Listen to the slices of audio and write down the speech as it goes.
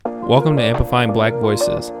Welcome to Amplifying Black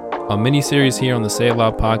Voices, a mini-series here on the Say It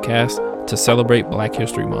Loud podcast to celebrate Black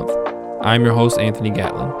History Month. I'm your host, Anthony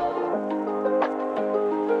Gatlin.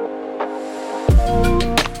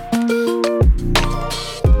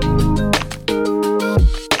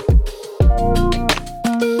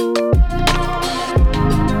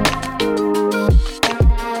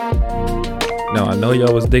 Now, I know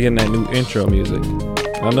y'all was digging that new intro music.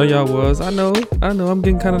 I know y'all was. I know. I'm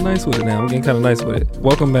getting kind of nice with it now.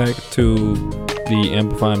 Welcome back to the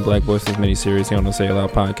Amplifying Black Voices mini-series here on the Say It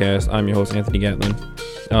Loud podcast. I'm your host, Anthony Gatlin.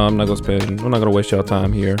 I'm not gonna waste y'all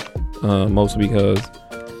time here, mostly because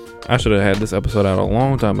I should have had this episode out a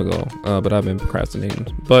long time ago, but I've been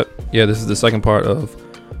procrastinating. But yeah, this is the second part of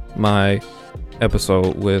my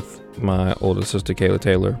episode with my older sister, Kayla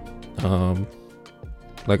Taylor.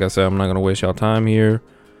 Like I said, I'm not gonna waste y'all time here.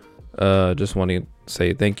 Just want to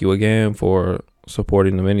say thank you again for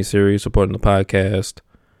supporting the miniseries, supporting the podcast,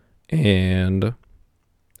 and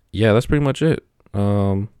yeah, that's pretty much it.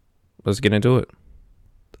 Let's get into it.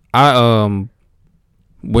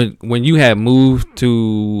 When you had moved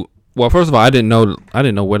to, well, first of all, I didn't know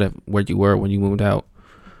where you were when you moved out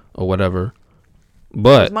or whatever.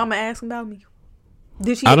 But was Mama asking about me?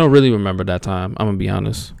 Did she? I don't really remember that time. I'm gonna be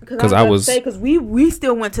honest, because we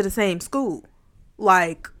still went to the same school,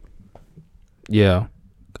 like. Yeah,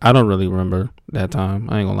 I don't really remember that time.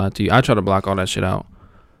 I ain't gonna lie to you. I try to block all that shit out,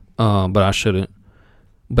 but I shouldn't.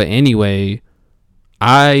 But anyway,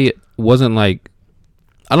 I wasn't like,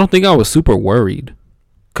 I don't think I was super worried,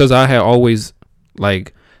 cause I had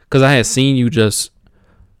seen you just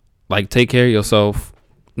like take care of yourself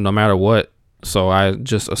no matter what. So I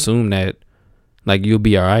just assumed that like you'll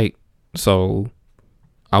be all right. So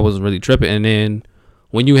I wasn't really tripping. And then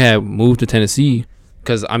when you had moved to Tennessee,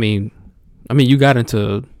 cause I mean, you got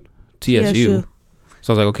into TSU.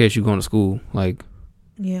 So I was like, okay, she's going to school. Like,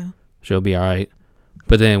 yeah, she'll be all right.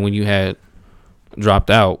 But then when you had dropped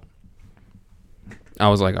out, I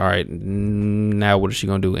was like, all right, now what is she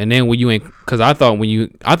going to do? And then when you ain't, because I thought you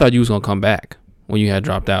was going to come back when you had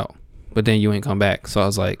dropped out. But then you ain't come back. So I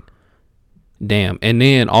was like, damn. And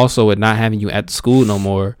then also with not having you at the school no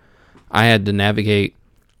more, I had to navigate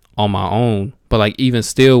on my own. But like even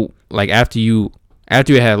still, like after you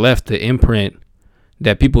had left, the imprint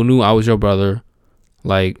that people knew I was your brother,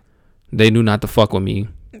 like they knew not to fuck with me.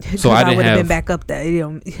 So I would have been back up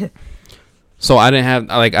there. So I didn't have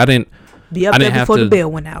I didn't be up there before the bell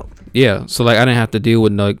went out. Yeah, so like I didn't have to deal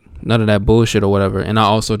with like none of that bullshit or whatever, and I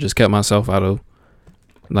also just kept myself out of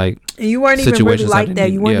like. And you weren't even really like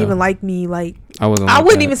that. You weren't even like me. Like I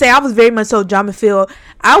wouldn't even say I was very much so drama filled.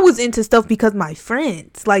 I was into stuff because my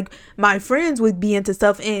friends would be into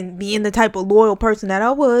stuff, and being the type of loyal person that I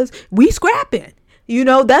was, we scrapping. You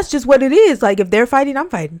know, that's just what it is. Like if they're fighting, I'm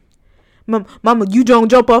fighting. Mama, you don't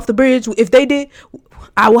jump off the bridge. If they did,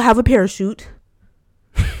 I will have a parachute.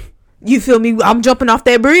 You feel me? I'm jumping off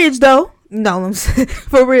that bridge though. No, I'm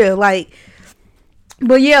for real. Like,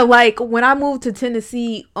 but yeah, like when I moved to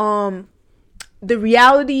Tennessee, the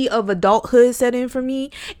reality of adulthood set in for me,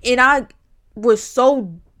 and I was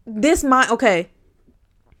okay.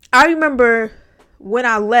 I remember when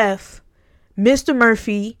I left, Mr.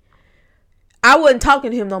 Murphy, I wasn't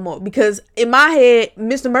talking to him no more because in my head,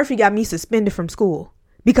 Mr. Murphy got me suspended from school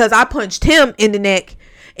because I punched him in the neck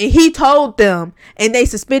and he told them and they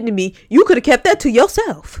suspended me. You could have kept that to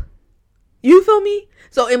yourself. You feel me?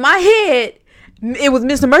 So in my head, it was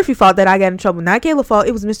Mr. Murphy's fault that I got in trouble. Not Kayla's fault.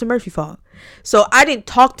 It was Mr. Murphy's fault. So I didn't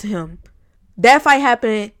talk to him. That fight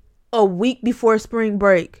happened a week before spring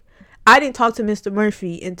break. I didn't talk to Mr.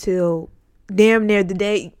 Murphy until damn near the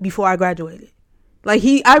day before I graduated. Like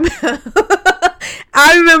I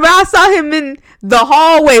remember I saw him in the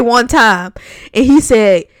hallway one time and he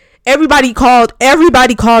said, everybody called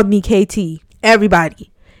me KT.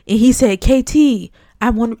 Everybody. And he said, KT,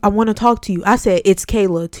 I want to talk to you. I said, it's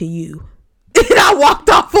Kayla to you. And I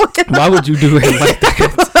walked off on him. Why would you do it like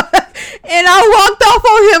that? And I walked off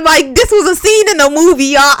on him like this was a scene in a movie,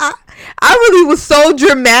 y'all. I really was so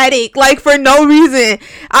dramatic, like for no reason.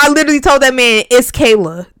 I literally told that man, it's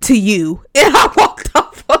Kayla to you. And I walked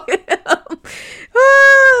off on him.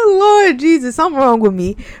 Oh, Lord Jesus, something wrong with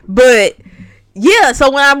me. But yeah,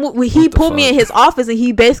 so when he pulled me in his office and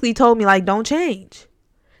he basically told me like, don't change.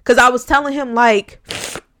 Because I was telling him like,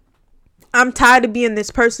 I'm tired of being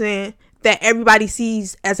this person that everybody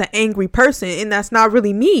sees as an angry person, and that's not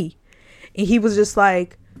really me. And he was just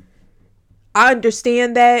like, I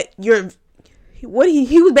understand that he was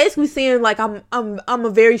basically saying like I'm a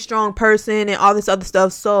very strong person and all this other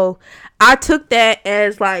stuff. So I took that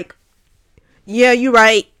as like, yeah, you're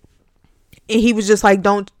right. And he was just like,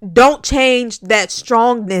 don't change that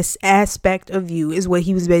strongness aspect of you, is what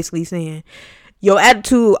he was basically saying. Your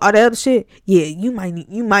attitude, all that other shit, yeah, you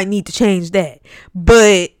might need to change that,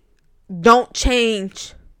 but don't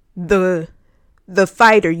change the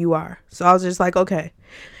fighter you are. So I was just like, okay.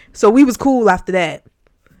 So we was cool after that.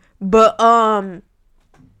 But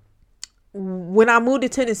when I moved to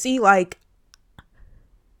Tennessee, like,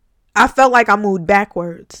 I felt like I moved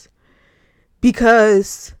backwards,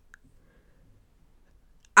 because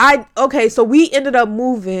so we ended up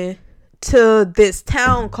moving to this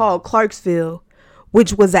town called Clarksville,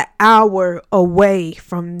 which was an hour away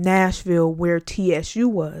from Nashville, where TSU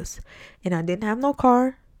was. And I didn't have no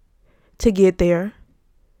car to get there.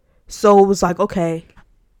 So it was like, okay,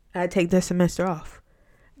 I gotta take this semester off.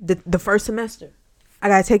 The first semester, I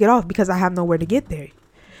gotta take it off because I have nowhere to get there.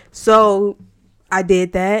 So I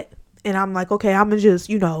did that. And I'm like, okay, I'm gonna just,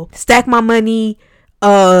 stack my money,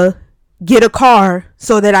 get a car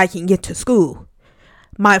so that I can get to school.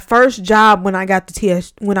 My first job when I got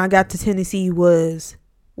to Tennessee was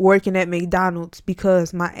working at McDonald's,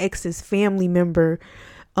 because my ex's family member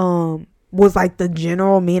was like the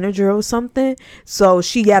general manager or something. So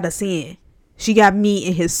she got us in. She got me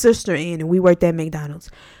and his sister in, and we worked at McDonald's.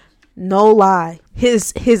 No lie.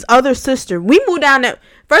 His other sister, we moved down there.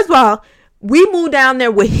 First of all, we moved down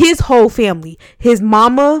there with his whole family. His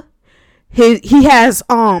mama, he has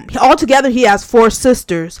altogether he has 4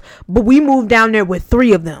 sisters, but we moved down there with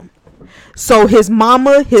 3 of them. So his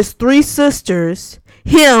mama, his 3 sisters,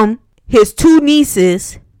 him, his 2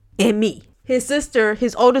 nieces, and me. His sister,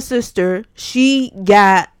 his older sister, she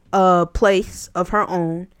got a place of her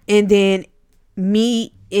own, and then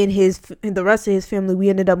me and the rest of his family, we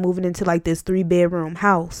ended up moving into like this 3-bedroom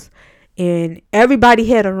house, and everybody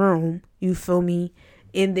had a room. You feel me?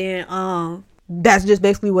 And then that's just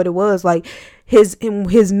basically what it was. Like his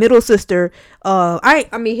middle sister,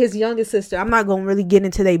 his youngest sister, I'm not gonna really get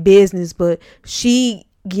into their business, but she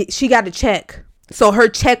got a check, so her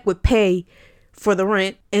check would pay for the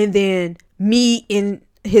rent. And then me and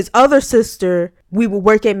his other sister, we would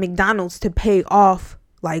work at McDonald's to pay off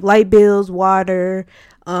like light bills, water,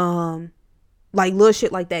 like little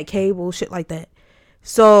shit like that, cable, shit like that.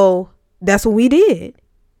 So that's what we did.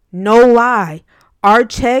 No lie. Our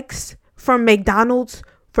checks from McDonald's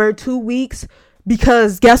for 2 weeks,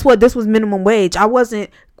 because guess what? This was minimum wage. I wasn't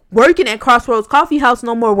working at Crossroads Coffee House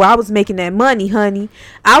no more, where I was making that money, honey.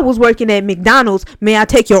 I was working at McDonald's. May I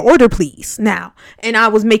take your order, please? Now. And I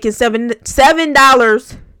was making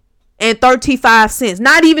 $7.35.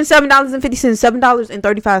 Not even $7.50,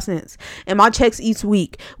 $7.35. And my checks each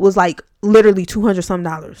week was like literally $200 some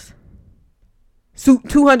dollars. So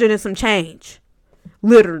 200 and some change.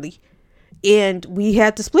 Literally. And we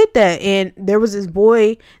had to split that. And there was this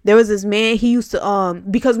man, he used to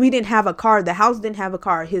because we didn't have a car, the house didn't have a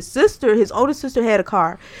car. His older sister had a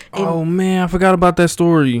car. Oh man, I forgot about that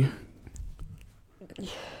story.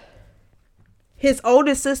 His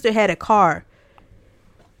oldest sister had a car,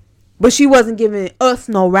 but she wasn't giving us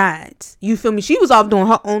no rides. You feel me? She was off doing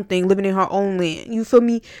her own thing, living in her own land. You feel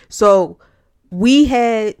me? So we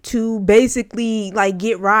had to basically like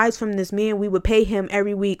get rides from this man. We would pay him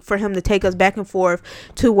every week for him to take us back and forth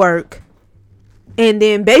to work. And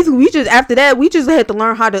then basically we just had to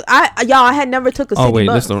learn how to, I had never took a city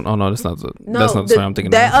bus. That's not the story I'm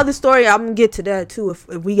thinking that of. Other story, I'm gonna get to that too if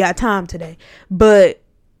we got time today. But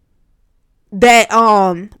that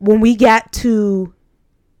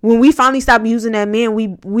when we finally stopped using that man,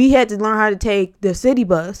 we had to learn how to take the city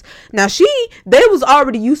bus. Now they was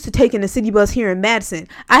already used to taking the city bus here in Madison.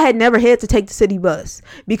 I had never had to take the city bus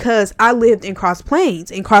because I lived in Cross Plains.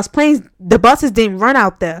 In Cross Plains, the buses didn't run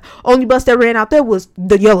out there. Only bus that ran out there was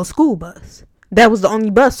the yellow school bus. That was the only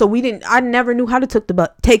bus. So I never knew how to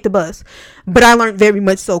take the bus, but I learned very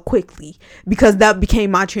much so quickly because that became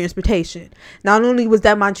my transportation. Not only was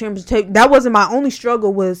that my transportation, that wasn't my only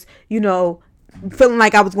struggle, was, feeling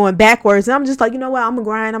like I was going backwards. And I'm just like, you know what, I'm gonna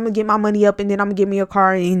grind, I'm gonna get my money up, and then I'm gonna get me a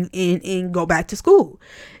car and go back to school.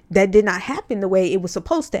 That did not happen the way it was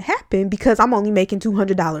supposed to happen because I'm only making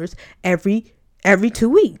 $200 every 2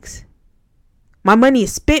 weeks. My money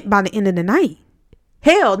is spent by the end of the night.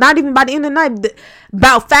 Hell, not even by the end of the night.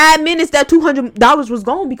 About 5 minutes, that $200 was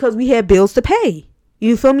gone because we had bills to pay.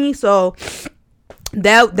 You feel me? So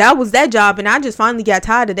that was that job, and I just finally got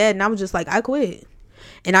tired of that, and I was just like, I quit.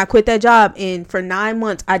 And I quit that job, and for 9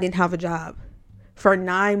 months, I didn't have a job. For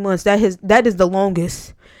 9 months. That is the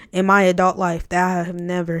longest in my adult life that I have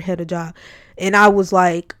never had a job. And I was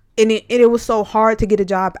like, and it was so hard to get a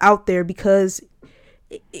job out there because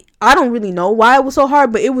I don't really know why it was so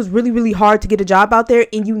hard, but it was really, really hard to get a job out there,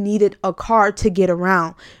 and you needed a car to get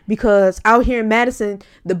around, because out here in Madison,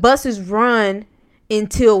 the buses run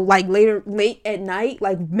until like late at night,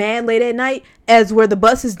 like mad late at night, as where the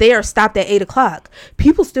buses there stopped at 8:00.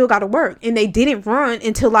 People still got to work, and they didn't run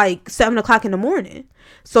until like 7:00 in the morning.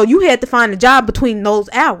 So you had to find a job between those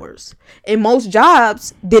hours, and most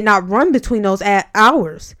jobs did not run between those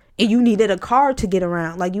hours. And you needed a car to get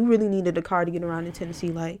around. Like, you really needed a car to get around in Tennessee.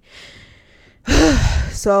 Like,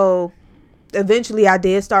 so eventually I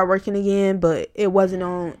did start working again, but it wasn't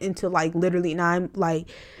on until like literally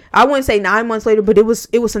I wouldn't say 9 months later, but it was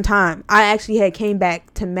some time. I actually had came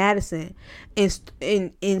back to Madison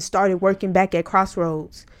and started working back at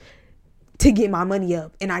Crossroads to get my money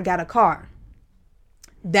up, and I got a car.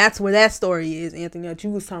 That's where that story is, Anthony, that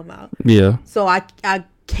you was talking about. Yeah. So I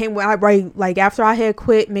came right like after I had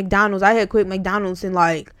quit McDonald's. I had quit McDonald's in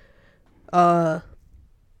like I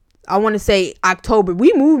want to say October.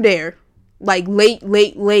 We moved there like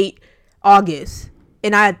late August,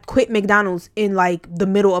 and I quit McDonald's in like the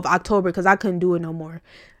middle of October because I couldn't do it no more.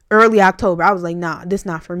 Early October, I was like, nah, this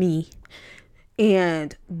not for me.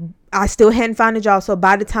 And I still hadn't found a job. So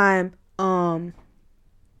by the time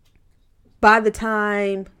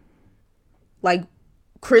like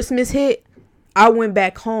Christmas hit, I went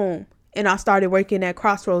back home and I started working at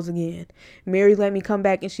Crossroads again. Mary let me come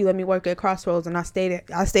back and she let me work at Crossroads, and I stayed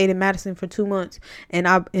in Madison for 2 months, and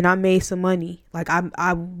I made some money. Like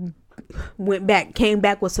I came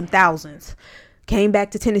back with some thousands. Came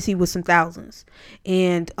back to Tennessee with some thousands.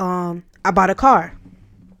 And I bought a car.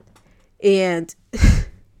 And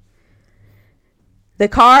the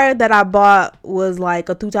car that I bought was like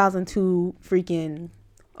a 2002 freaking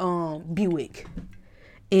Buick.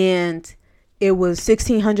 And it was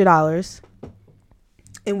 $1,600,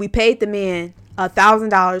 and we paid the man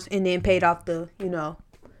 $1,000, and then paid off the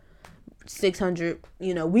 $600.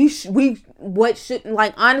 What shouldn't,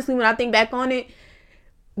 like, honestly, when I think back on it,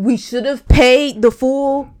 we should have paid the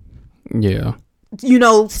full. Yeah.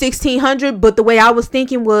 $1,600, but the way I was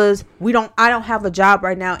thinking was I don't have a job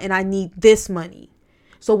right now, and I need this money.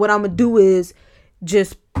 So what I'm gonna do is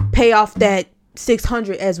just pay off that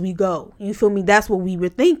 $600 as we go. You feel me? That's what we were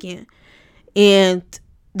thinking. And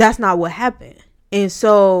that's not what happened. And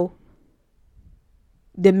so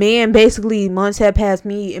the man, basically, months had passed,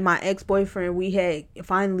 me and my ex-boyfriend, we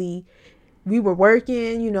were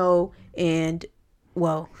working, and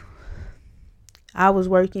well, I was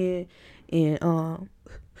working, and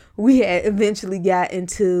we had eventually got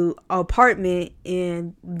into an apartment,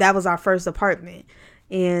 and that was our first apartment.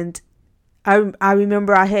 And I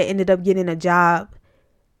remember I had ended up getting a job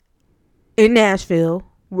in Nashville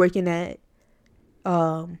working at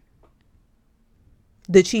the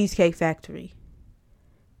Cheesecake Factory.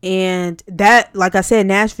 And that, like I said,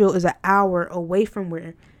 Nashville is an hour away from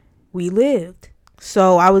where we lived.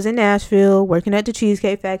 So I was in Nashville working at the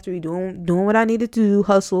Cheesecake Factory, doing what I needed to do,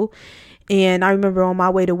 hustle. And I remember on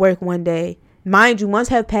my way to work one day, mind you, months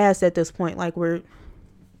have passed at this point. Like, we're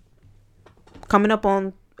coming up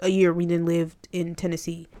on a year we didn't live in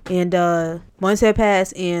Tennessee. And months had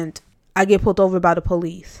passed, and I get pulled over by the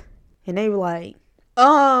police. And they were like,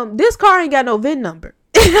 this car ain't got no VIN number.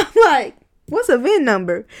 And I'm like, what's a VIN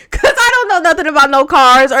number? Because I don't know nothing about no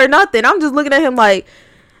cars or nothing. I'm just looking at him like,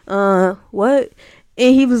 what?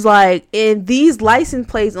 And he was like, and these license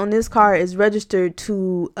plates on this car is registered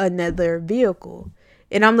to another vehicle.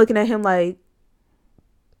 And I'm looking at him like,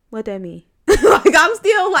 what that mean? Like, I'm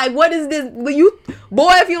still like, what is this? If you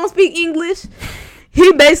don't speak English,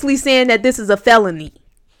 he basically saying that this is a felony.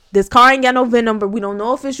 This car ain't got no VIN number. We don't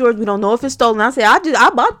know if it's yours. We don't know if it's stolen. I said, I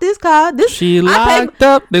bought this car. She locked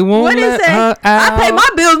up. They won't let her out. I pay my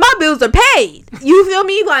bills. My bills are paid. You feel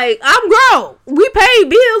me? Like, I'm grown. We pay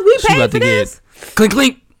bills. We paid for this. Clink,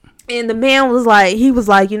 clink. And the man was like, you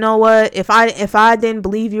know what? If I didn't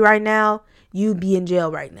believe you right now, you'd be in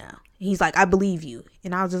jail right now. He's like, I believe you.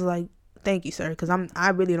 And I was just like, thank you, sir. Because I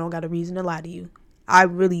really don't got a reason to lie to you. I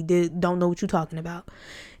really don't know what you're talking about.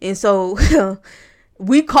 And so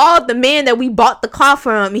we called the man that we bought the car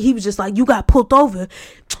from, and he was just like, you got pulled over,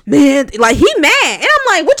 man. Like, he mad. And I'm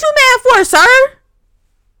like, what you mad for, sir?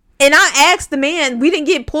 And I asked the man, we didn't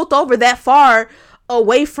get pulled over that far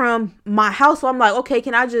away from my house. So I'm like, okay,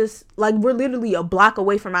 can I just, like, we're literally a block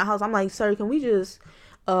away from my house. I'm like, sir, can we just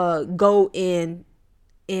go and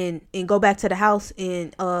go back to the house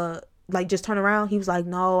and like just turn around? He was like,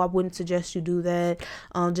 no, I wouldn't suggest you do that.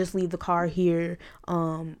 Just leave the car here.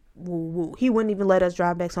 He wouldn't even let us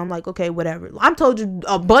drive back. So I'm like, okay, whatever. I'm told you,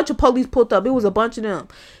 a bunch of police pulled up. It was a bunch of them.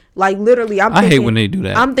 Like, literally, I hate when they do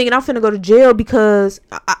that. I'm thinking I'm finna go to jail because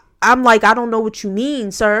I'm like, I don't know what you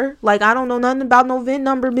mean, sir. Like, I don't know nothing about no VIN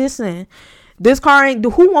number missing. This car ain't,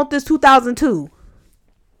 who want this 2002?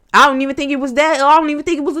 I don't even think it was that. I don't even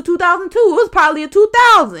think it was a 2002. It was probably a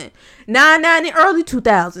 2000. 99 in early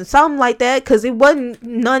 2000. Something like that. Because it wasn't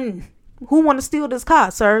none. Who want to steal this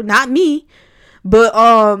car, sir? Not me. But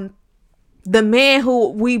the man who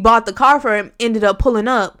we bought the car for him ended up pulling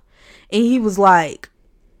up. And he was like,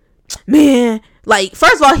 man, like,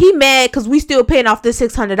 first of all, he mad because we still paying off this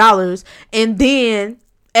 $600. And then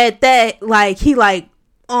at that, like, he like,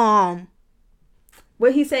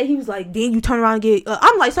 what he said, he was like, then you turn around and get,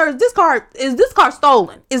 I'm like, sir, is this car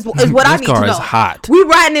stolen? Is what I need to know. This car is hot. We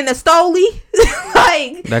riding in a Stoli?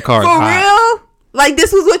 Like, that car is hot. For real? Like,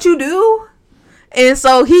 this was what you do? And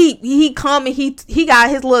so he come and he got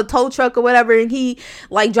his little tow truck or whatever, and he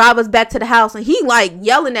like drive us back to the house, and he like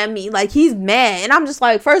yelling at me like he's mad. And I'm just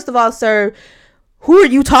like, first of all, sir, who are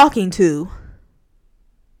you talking to?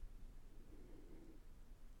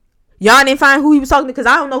 Y'all didn't find who he was talking to, because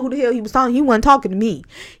I don't know who the hell he was talking. He wasn't talking to me.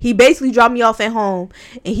 He basically dropped me off at home,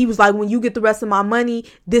 and he was like, when you get the rest of my money,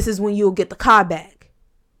 this is when you'll get the car back.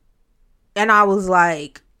 And I was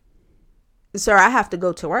like, sir, I have to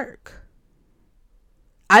go to work.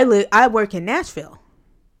 I work in Nashville.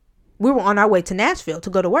 We were on our way to Nashville to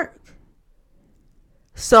go to work.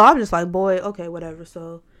 So I'm just like, boy, okay, whatever.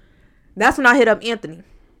 So that's when I hit up Anthony.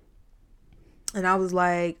 And I was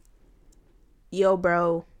like, yo,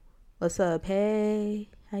 bro, what's up? Hey,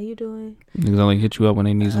 how you doing? Niggas only hit you up when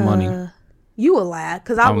they need some money. You a lie,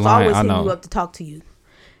 because I was always hitting you up to talk to you.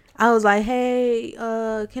 I was like, hey,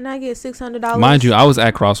 can I get $600? Mind you, I was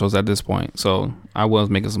at Crossroads at this point, so I was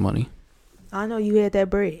making some money. I know you had that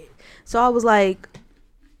bread. So I was like,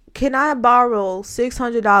 can I borrow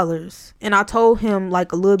 $600? And I told him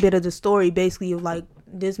like a little bit of the story, basically of like,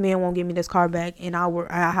 this man won't give me this car back, and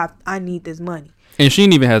I need this money. And she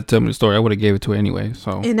didn't even have to tell me the story. I would have gave it to her anyway.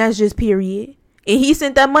 So, and that's just period. And he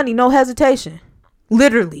sent that money, no hesitation,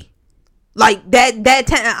 literally. Like that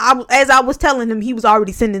time, as I was telling him, he was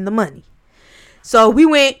already sending the money. So we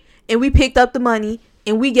went and we picked up the money,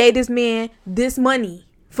 and we gave this man this money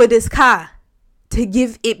for this car to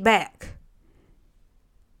give it back.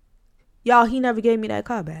 Y'all, he never gave me that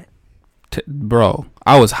car back. Bro,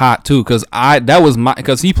 I was hot too, because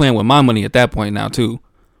he playing with my money at that point now too.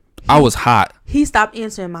 I was hot. He stopped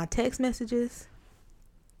answering my text messages,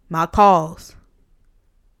 my calls,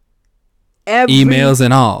 emails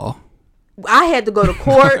and all. I had to go to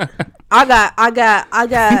court. I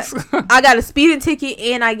got a speeding ticket,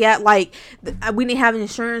 and I got like, we didn't have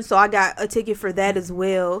insurance, so I got a ticket for that as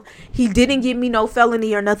well. He didn't give me no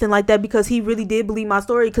felony or nothing like that, because he really did believe my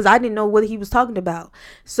story, because I didn't know what he was talking about.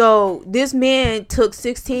 So this man took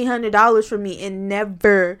 $1,600 from me and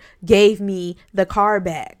never gave me the car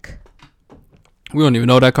back. We don't even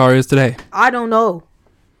know what that car is today. I don't know.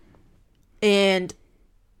 And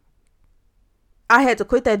I had to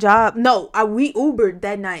quit that job. No, we Ubered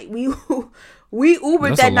that night. We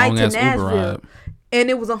Ubered that night to Nashville, and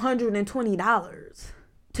it was $120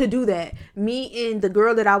 to do that. Me and the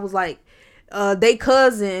girl that I was like, they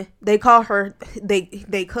cousin. They call her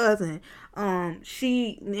they cousin.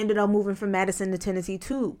 She ended up moving from Madison to Tennessee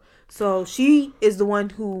too. So she is the one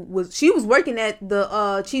who was working at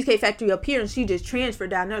the Cheesecake Factory up here, and she just transferred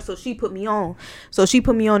down there. So she put me on.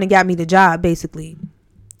 And got me the job basically.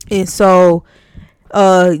 And so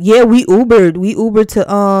yeah, we Ubered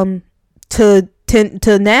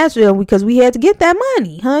to Nashville, because we had to get that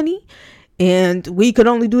money, honey. And we could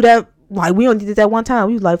only do that, like, we only did that one time.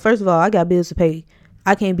 We was like, first of all, I got bills to pay.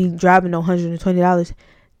 I can't be driving no $120.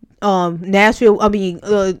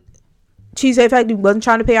 Nashville, Cheesecake Factory wasn't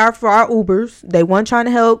trying to pay for our Ubers. They weren't trying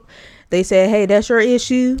to help. They said, hey, that's your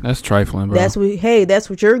issue. That's trifling, bro. That's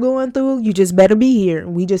what you're going through. You just better be here.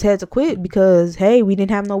 We just had to quit because, hey, we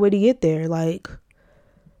didn't have no way to get there. Like,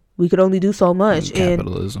 we could only do so much.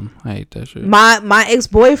 Capitalism. I hate that shit. My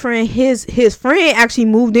ex-boyfriend, his friend actually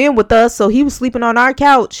moved in with us, so he was sleeping on our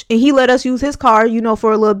couch, and he let us use his car,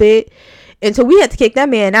 for a little bit. Until we had to kick that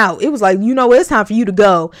man out. It was like, it's time for you to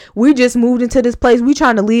go. We just moved into this place. We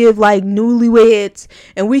trying to live like newlyweds,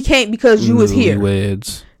 and we can't because you was here.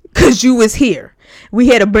 Newlyweds. Because you was here. We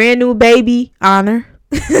had a brand new baby, Honor.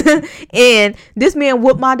 And this man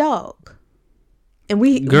whooped my dog. And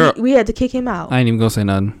we had to kick him out. I ain't even gonna say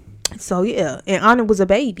nothing. So, yeah. And Honor was a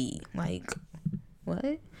baby. Like,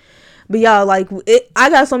 what? But y'all, like, I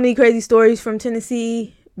got so many crazy stories from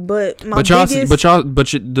Tennessee. But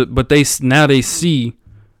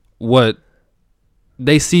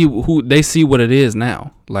they see what it is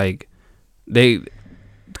now. Like,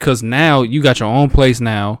 because now you got your own place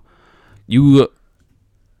now. You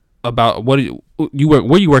about what you work.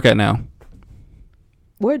 Where you work at now?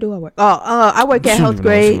 Where do I work? I work at Health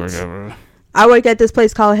Grades. I work at this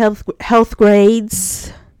place called Health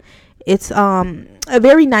Grades. It's a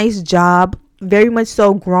very nice job. Very much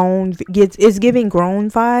so grown. It's giving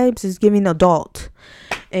grown vibes. It's giving adult,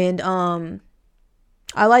 and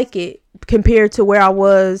I like it compared to where I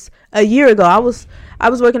was a year ago. I was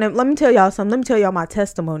working at. Let me tell y'all something. Let me tell y'all my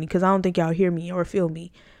testimony because I don't think y'all hear me or feel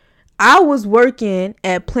me. I was working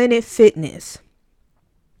at Planet Fitness.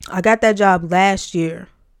 I got that job last year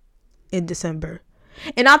in December.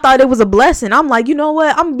 And I thought it was a blessing. I'm like, you know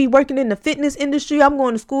what? I'm going to be working in the fitness industry. I'm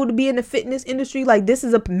going to school to be in the fitness industry. Like, this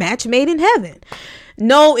is a match made in heaven.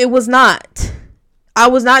 No, it was not. I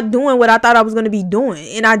was not doing what I thought I was going to be doing.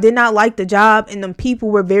 And I did not like the job. And the people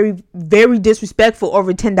were very, very disrespectful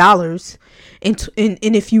over $10. And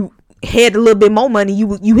if you had a little bit more money,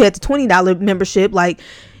 you had the $20 membership. Like,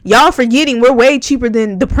 y'all forgetting we're way cheaper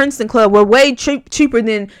than the Princeton Club. We're way cheaper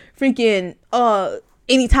than freaking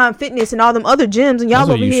Anytime Fitness and all them other gyms, and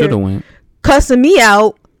y'all over here cussing me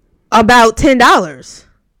out about $10.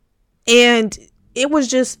 And it was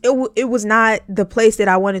just it was not the place that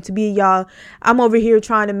I wanted to be, y'all. I'm over here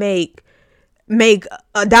trying to make $1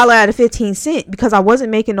 out of 15 cents because I wasn't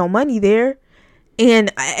making no money there.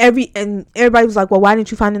 And everybody was like, well, why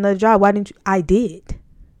didn't you find another job? Why didn't you? I did.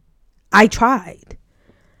 I tried.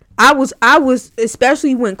 I was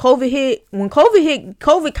especially when COVID hit. When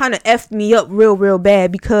COVID kind of effed me up real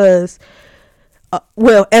bad because,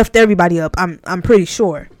 effed everybody up. I'm pretty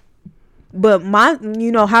sure. But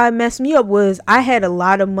how it messed me up was I had a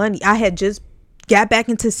lot of money. I had just got back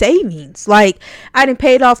into savings. Like, I didn't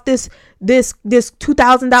paid off this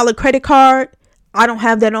 $2,000 credit card. I don't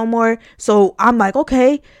have that no more. So I'm like,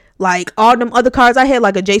 okay. Like, all them other cards I had,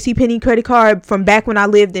 like a JCPenney credit card from back when I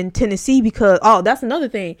lived in Tennessee, because, that's another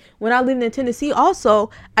thing. When I lived in Tennessee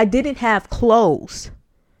also, I didn't have clothes.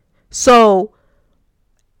 So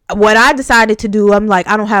what I decided to do, I'm like,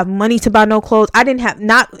 I don't have money to buy no clothes. I didn't have,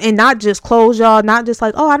 not just clothes, y'all, not just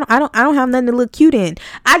like, I don't have nothing to look cute in.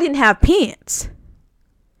 I didn't have pants.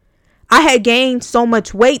 I had gained so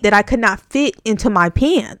much weight that I could not fit into my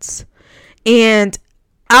pants. And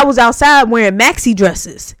I was outside wearing maxi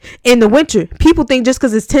dresses in the winter. People think just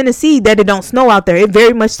because it's Tennessee that it don't snow out there. It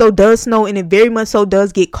very much so does snow, and it very much so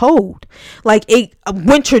does get cold. Like a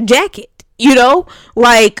winter jacket,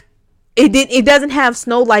 like it doesn't have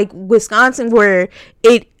snow like Wisconsin where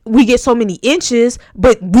we get so many inches,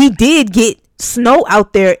 but we did get snow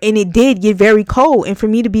out there, and it did get very cold. And for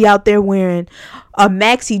me to be out there wearing a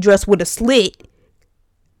maxi dress with a slit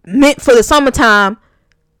meant for the summertime,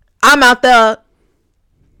 I'm out there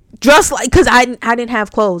dressed like, because I didn't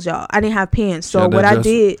have clothes, y'all. I didn't have pants. So what I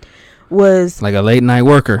did was like a late night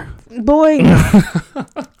worker. Boy,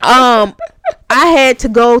 I had to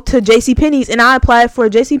go to JCPenney's, and I applied for a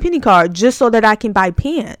JCPenney card just so that I can buy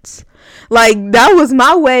pants. Like, that was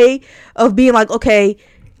my way of being like, okay.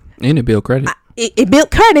 And it built credit. It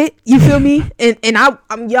built credit. You feel me? And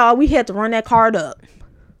y'all, we had to run that card up.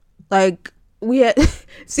 Like, we had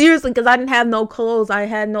seriously, because I didn't have no clothes. I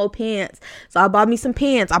had no pants. So I bought me some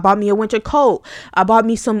pants. I bought me a winter coat. I bought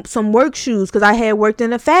me some work shoes because I had worked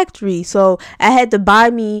in a factory. So I had to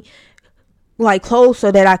buy me like clothes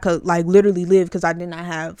so that I could like literally live, because I did not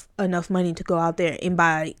have enough money to go out there and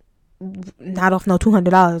buy, not off no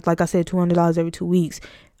 $200. Like I said, $200 every 2 weeks.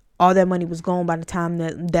 All that money was gone by the time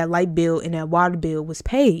that light bill and that water bill was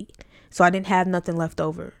paid. So I didn't have nothing left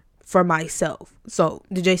over for myself. So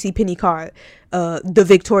the JCPenney card, the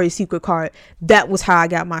Victoria's Secret card, that was how I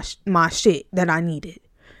got my shit that I needed.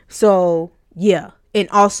 So yeah. And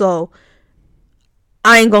also,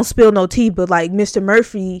 I ain't gonna spill no tea, but like Mr.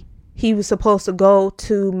 Murphy, he was supposed to go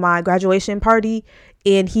to my graduation party,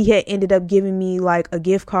 and he had ended up giving me like a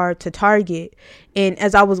gift card to Target. And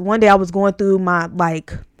as one day I was going through my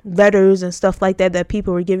like letters and stuff like that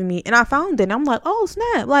people were giving me, and I found it, and I'm like, oh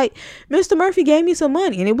snap, like Mr. Murphy gave me some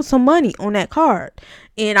money, and it was some money on that card.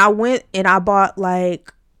 And I went and I bought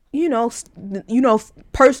like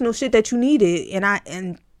personal shit that you needed, and I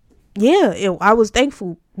was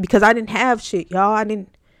thankful because I didn't have shit, y'all.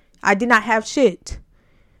 I did not have shit,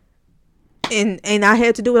 and I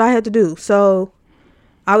had to do what I had to do. So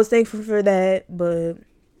I was thankful for that. But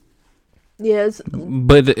yes,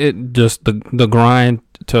 but it just the grind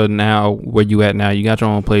to now where you at now. You got your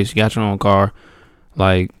own place, you got your own car,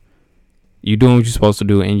 like you doing what you're supposed to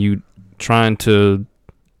do, and you trying to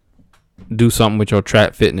do something with your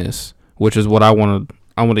trap fitness, which is what I want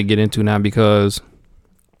to get into now, because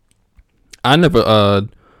I never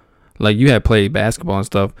like you had played basketball and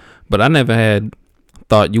stuff, but I never had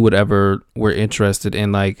thought you would ever were interested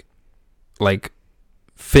in like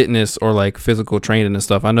fitness or like physical training and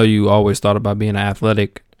stuff. I know you always thought about being an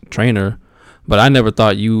athletic trainer, but I never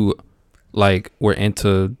thought you like were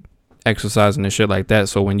into exercising and shit like that.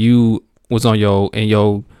 So when you was on your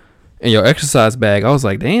exercise bag, I was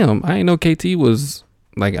like, damn, I didn't know KT was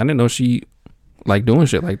like, I didn't know she like doing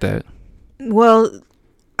shit like that. Well,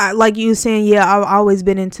 like you were saying, yeah, I've always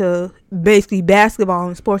been into basically basketball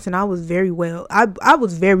and sports, and I was very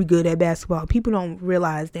good at basketball. People don't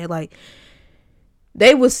realize that, like,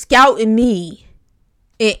 they was scouting me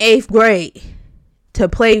in 8th grade to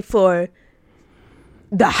play for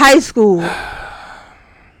the high school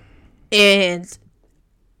and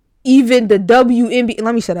even the WNBA.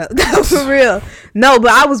 Let me shut up. For real. No,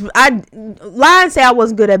 but I lying say I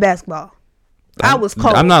wasn't good at basketball. I was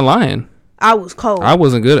cold. I'm not lying. I was cold. I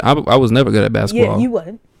wasn't good. I was never good at basketball. Yeah, you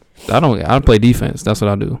wasn't. I play defense. That's what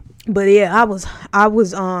I do. But yeah, I was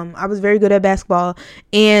very good at basketball,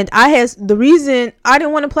 and the reason I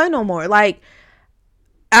didn't want to play no more. Like,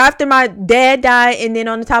 after my dad died, and then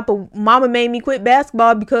on the top of mama made me quit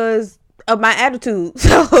basketball because of my attitude.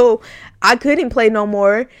 So I couldn't play no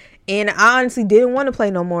more, and I honestly didn't want to play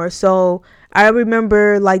no more. So I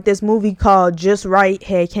remember like this movie called Just Right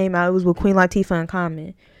had came out. It was with Queen Latifah and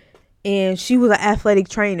Common. And she was an athletic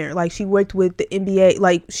trainer. Like, she worked with the NBA.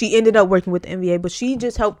 Like, she ended up working with the NBA, but she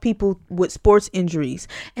just helped people with sports injuries.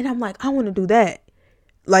 And I'm like, I want to do that.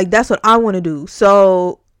 Like, that's what I want to do.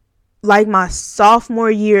 So, like, my sophomore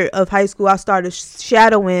year of high school, I started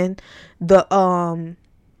shadowing the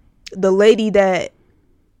lady that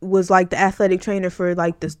was like the athletic trainer for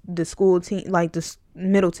like the school team, like the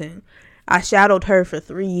Middleton. I shadowed her for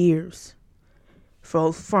 3 years.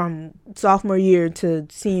 From sophomore year to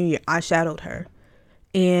senior year, I shadowed her.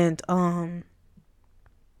 And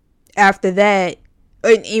after that,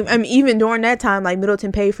 even during that time, like,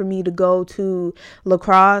 Middleton paid for me to go to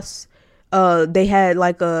lacrosse. They had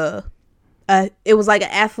like it was like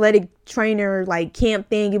an athletic trainer like camp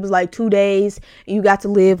thing. It was like 2 days, and you got to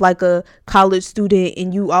live like a college student,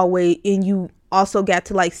 and you also got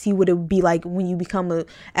to like see what it would be like when you become a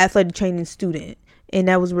athletic training student. And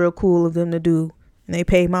that was real cool of them to do. And they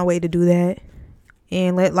paid my way to do that.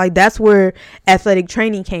 And like, that's where athletic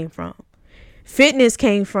training came from. Fitness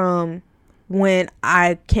came from when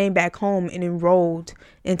I came back home and enrolled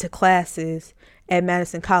into classes at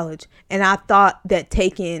Madison College. And I thought that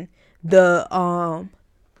taking the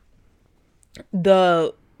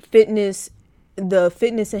fitness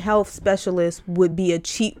and health specialist would be a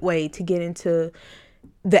cheap way to get into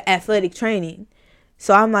the athletic training.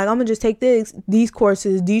 So I'm like, I'm going to just take these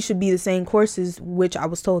courses. These should be the same courses, which I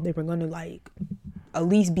was told they were going to like at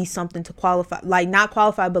least be something to qualify. Like, not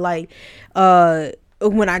qualify, but like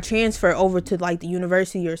when I transfer over to like the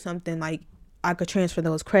university or something, like I could transfer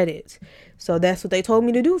those credits. So that's what they told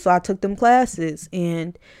me to do. So I took them classes,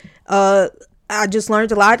 and I just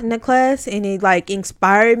learned a lot in that class, and it like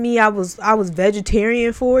inspired me. I was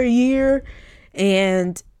vegetarian for a year,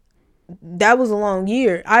 and that was a long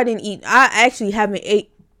year. I actually haven't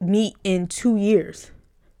ate meat in 2 years.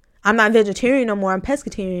 I'm not vegetarian no more. I'm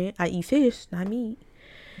pescatarian. I eat fish, not meat.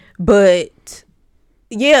 But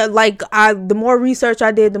yeah, like the more research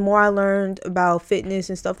I did, the more I learned about fitness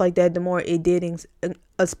and stuff like that, the more it did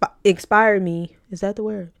inspire me. Is that the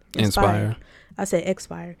word? Inspire. I said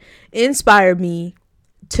expire. Inspire me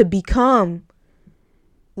to become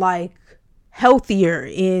like healthier.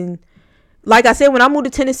 In like I said, when I moved to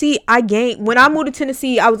Tennessee, when I moved to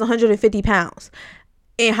Tennessee, I was 150 pounds.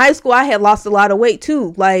 In high school, I had lost a lot of weight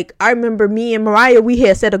too. Like, I remember me and Mariah, we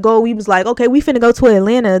had set a goal. We was like, okay, we finna go to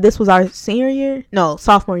Atlanta. This was our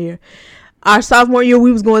sophomore year. Our sophomore year,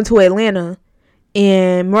 we was going to Atlanta.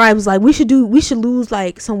 And Mariah was like, we should lose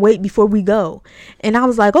like some weight before we go. And I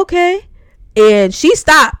was like, okay. And she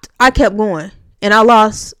stopped. I kept going. And I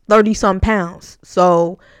lost 30 some pounds.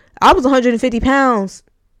 So I was 150 pounds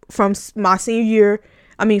from my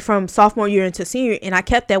from sophomore year into senior, and I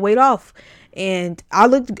kept that weight off, and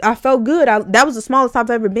I felt good. That was the smallest I've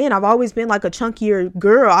ever been. I've always been like a chunkier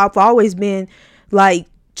girl. I've always been like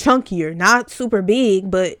chunkier, not super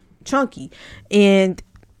big, but chunky. And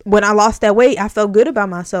when I lost that weight, I felt good about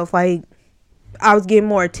myself. Like, I was getting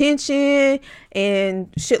more attention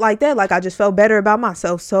and shit like that. Like, I just felt better about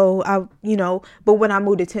myself. So but when I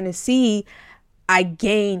moved to Tennessee, I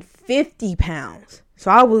gained 50 pounds. So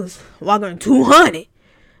I was walking 200.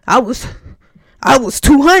 I was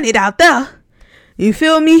 200 out there. You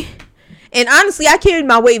feel me? And honestly, I carried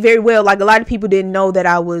my weight very well. Like, a lot of people didn't know that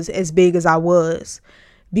I was as big as I was,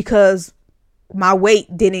 because my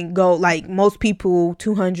weight didn't go like most people.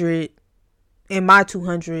 200 and my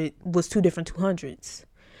 200 was two different 200s.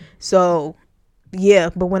 So yeah,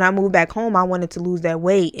 but when I moved back home, I wanted to lose that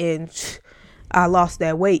weight, and I lost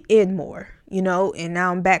that weight and more, you know, and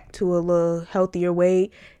now I'm back to a little healthier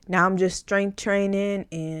weight. Now I'm just strength training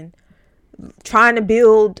and trying to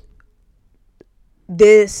build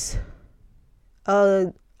this.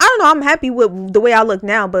 I don't know. I'm happy with the way I look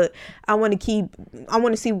now, but I want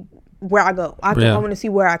to see where I go. I want to see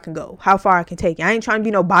where I can go, how far I can take it. I ain't trying to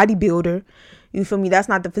be no bodybuilder. You feel me? That's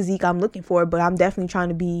not the physique I'm looking for, but I'm definitely trying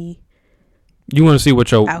to be. You want to see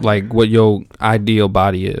what your what your ideal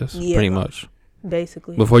body is, pretty much.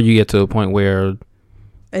 Basically. Before you get to a point where.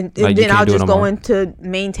 And then I'll just go into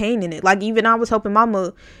maintaining it. Like, even I was helping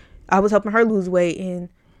Mama. I was helping her lose weight, and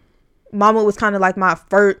Mama was kind of like my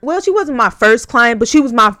first. Well, she wasn't my first client, but she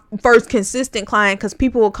was my first consistent client, because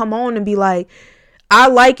people will come on and be like, I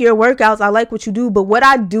like your workouts, I like what you do, but what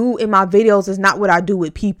I do in my videos is not what I do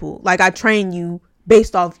with people. Like, I train you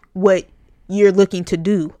based off what you're looking to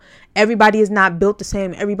do. Everybody is not built the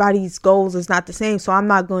same. Everybody's goals is not the same. So I'm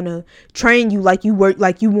not going to train you like you work,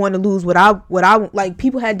 like you want to lose what I like.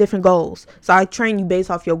 People had different goals. So I train you based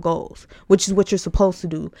off your goals, which is what you're supposed to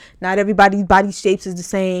do. Not everybody's body shapes is the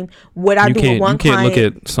same. What I do with one client. You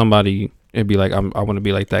can't look at somebody and be like, I want to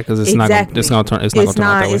be like that, because it's not going to turn out that way.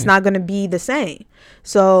 It's not going to be the same.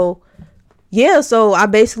 So yeah, so I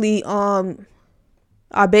basically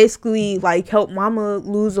like helped Mama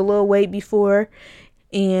lose a little weight before,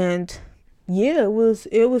 and yeah, it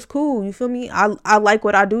was cool. You feel me? I like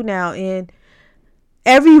what I do now, and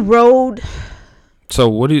every road. So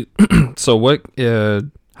how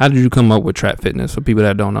did you come up with Trap Fitness, for people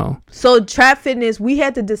that don't know? So Trap Fitness, we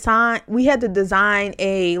had to design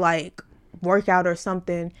a like workout or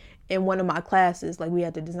something in one of my classes. Like, we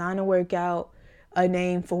had to design a workout, a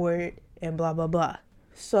name for it, and blah blah blah.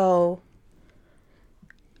 So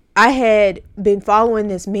I had been following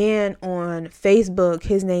this man on Facebook.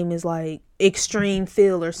 His name is like Extreme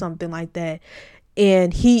Phil or something like that,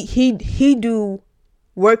 and he do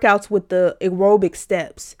workouts with the aerobic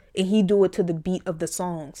steps, and he do it to the beat of the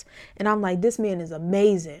songs. And I'm like, this man is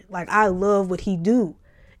amazing. Like, I love what he do,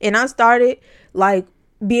 and I started like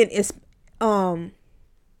being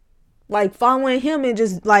like following him and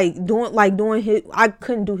just doing his. I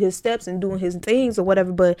couldn't do his steps and doing his things or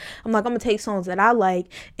whatever, but I'm like, I'm gonna take songs that I like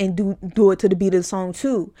and do it to the beat of the song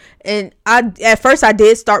too. And at first I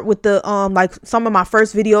did start with the like, some of my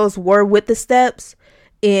first videos were with the steps,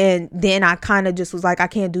 and then I kind of just was like, I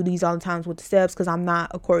can't do these all the times with the steps because I'm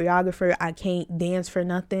not a choreographer. I can't dance for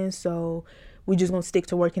nothing, so we're just gonna stick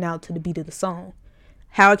to working out to the beat of the song.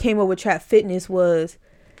 How I came up with Trap Fitness was,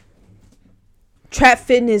 Trap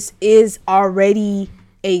Fitness is already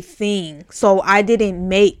a thing. So I didn't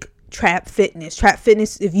make Trap Fitness. Trap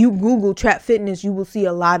Fitness, if you Google Trap Fitness, you will see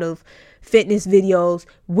a lot of fitness videos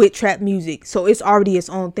with trap music. So it's already its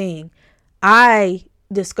own thing. I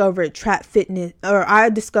discovered Trap Fitness, or I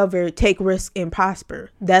discovered Take Risk and Prosper.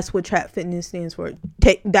 That's what Trap Fitness stands for.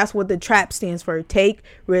 That's what the trap stands for. Take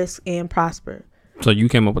Risk and Prosper. So you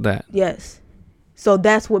came up with that? Yes. So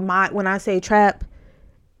that's what when I say trap,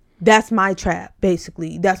 that's my trap,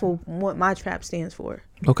 basically. That's what my trap stands for.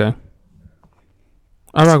 Okay.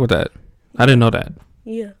 I rock with that. I didn't know that.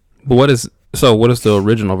 Yeah. But what is the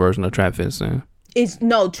original version of Trap Fitness then? Trap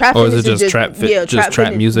Fitness. Or is it just trap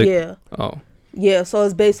fitness, music? Yeah. Oh. Yeah, so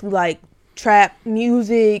it's basically like trap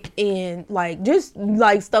music and like just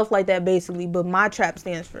like stuff like that, basically. But my trap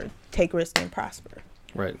stands for Take Risk and Prosper.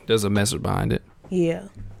 Right. There's a message behind it. Yeah.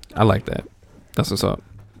 I like that. That's what's up.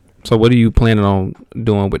 So what are you planning on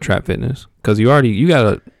doing with Trap Fitness? Because you got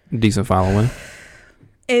a decent following.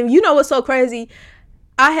 And you know what's so crazy?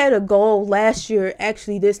 I had a goal last year.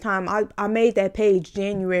 Actually, this time I made that page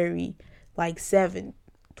January 7th,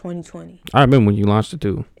 2020. I remember when you launched it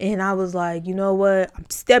too. And I was like, you know what? I'm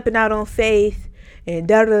stepping out on faith and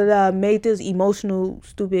made this emotional,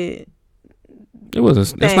 stupid. It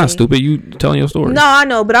wasn't. It's not stupid. You telling your story. No, I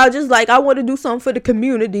know, but I was just like, I want to do something for the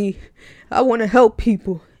community. I want to help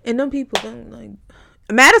people. And them people don't like.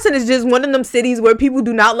 Madison is just one of them cities where people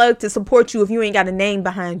do not like to support you if you ain't got a name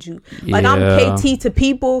behind you. Yeah. Like, I'm KT to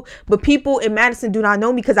people, but people in Madison do not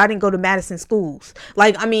know me because I didn't go to Madison schools.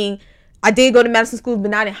 Like, I mean, I did go to Madison schools, but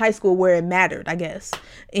not in high school where it mattered, I guess.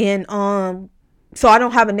 And so I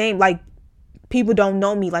don't have a name. Like, people don't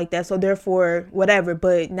know me like that, so therefore whatever.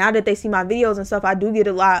 But now that they see my videos and stuff, I do get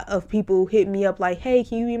a lot of people hit me up like, hey,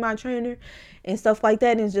 can you be my trainer and stuff like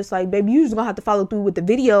that. And it's just like, baby, you just gonna have to follow through with the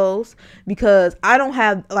videos, because I don't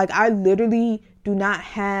have, like, I literally do not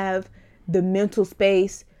have the mental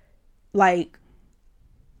space. Like,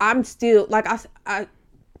 I'm still like, I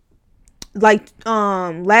like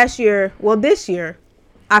this year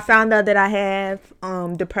I found out that I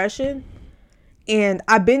have depression. And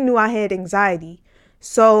I knew I had anxiety.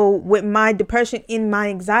 So with my depression and my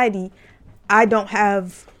anxiety, I don't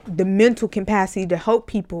have the mental capacity to help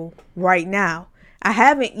people right now. I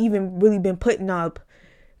haven't even really been putting up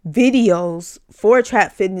videos for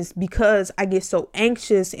Trap Fitness because I get so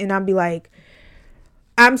anxious, and I'll be like,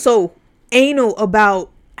 I'm so anal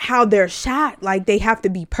about how they're shot. Like, they have to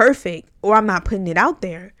be perfect or I'm not putting it out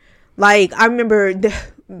there. Like, I remember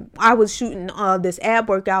I was shooting this ab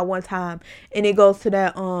workout one time, and it goes to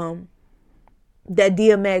that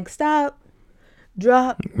DMX stop,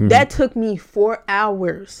 drop. Mm-hmm. That took me 4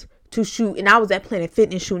 hours to shoot, and I was at Planet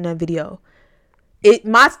Fitness shooting that video.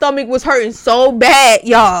 My stomach was hurting so bad,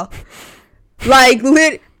 y'all. Like,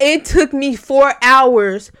 it took me 4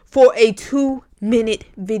 hours for a 2-minute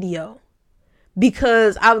video.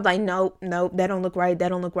 Because I was like, nope, that don't look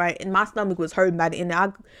right. And my stomach was hurting by the end.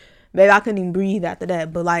 I couldn't even breathe after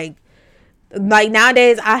that. But like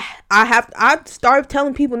nowadays, I start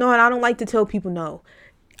telling people no, and I don't like to tell people no.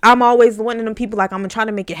 I'm always one of them people, like, I'm gonna try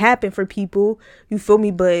to make it happen for people. You feel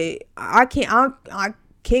me? But I can't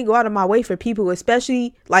go out of my way for people,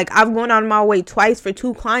 especially like I've gone out of my way twice for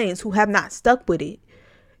 2 clients who have not stuck with it.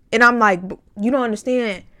 And I'm like, you don't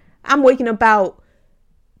understand. I'm waking up out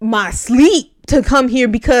my sleep to come here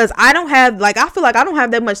because I feel like I don't have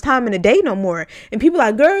that much time in the day no more. And people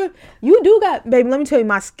like, girl, you do got, baby, let me tell you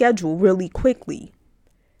my schedule really quickly.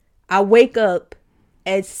 I wake up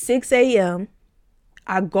at 6 a.m.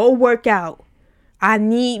 I go work out. I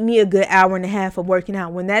need me a good hour and a half of working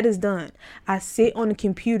out. When that is done, I sit on the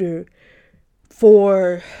computer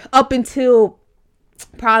for up until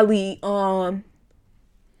probably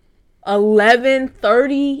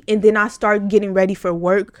 11:30, and then I start getting ready for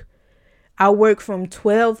work. I work from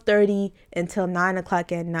 12:30 until 9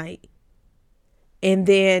 o'clock at night. And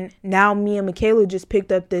then now me and Kayla just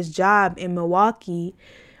picked up this job in Milwaukee,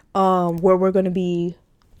 where we're going to be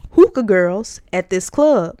hookah girls at this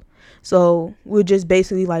club. So we're just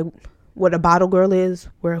basically like what a bottle girl is,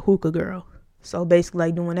 we're a hookah girl. So basically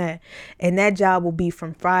like doing that. And that job will be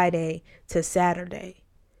from Friday to Saturday.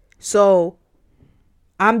 So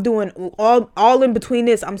I'm doing all in between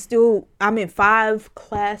this. I'm in 5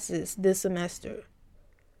 classes this semester.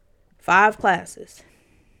 5 classes.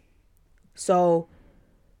 So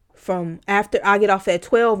from after I get off at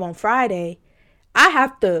 12 on Friday, I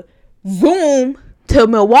have to Zoom to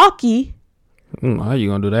Milwaukee. How you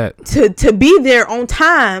gonna do that? To be there on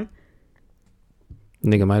time.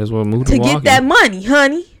 Nigga might as well move to Milwaukee. Get that money,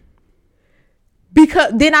 honey.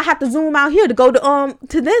 Because then I have to Zoom out here to go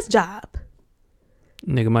to this job.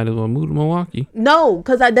 Nigga might as well move to Milwaukee. No,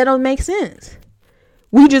 because that don't make sense.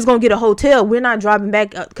 We just gonna get a hotel. We're not driving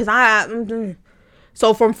back up.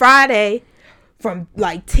 So from Friday, from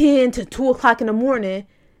like 10 to 2 o'clock in the morning,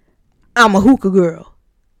 I'm a hookah girl.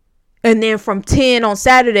 And then from 10 on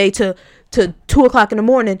Saturday to 2 o'clock in the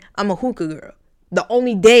morning, I'm a hookah girl. The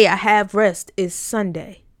only day I have rest is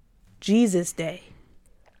Sunday, Jesus Day.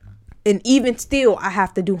 And even still, I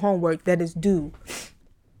have to do homework that is due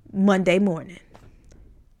Monday morning.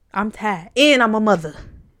 I'm tired. And I'm a mother.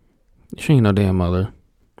 She ain't no damn mother.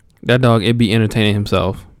 That dog, it be entertaining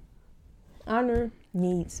himself. Honor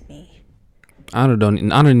needs me.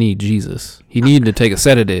 Honor need Jesus. He need to take a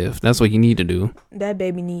sedative. That's what he need to do. That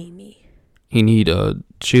baby need me. He need a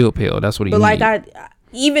chill pill. That's what he need. But like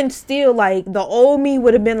even still, like the old me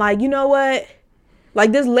would have been like, you know what?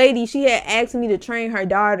 Like this lady, she had asked me to train her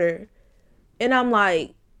daughter. And I'm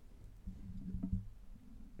like,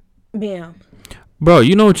 ma'am. Bro,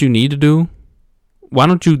 you know what you need to do? Why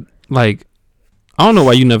don't you I don't know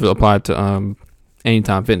why you never applied to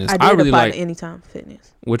Anytime Fitness. I really apply to Anytime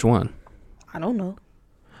Fitness. Which one? I don't know.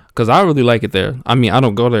 Because I really like it there. I mean, I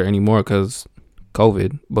don't go there anymore because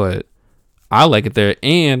COVID, but I like it there.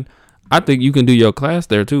 And I think you can do your class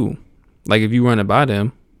there too. Like if you run it by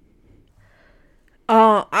them.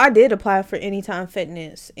 I did apply for Anytime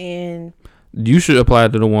Fitness, and you should apply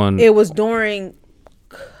to the one. It was during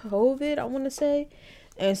COVID, I want to say.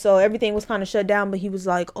 And so everything was kind of shut down, but he was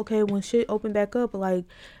like, okay, when shit open back up, like,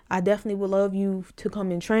 I definitely would love you to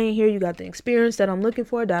come and train here. You got the experience that I'm looking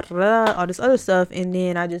for, all this other stuff. And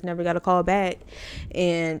then I just never got a call back.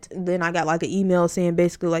 And then I got like an email saying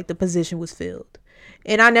basically like the position was filled.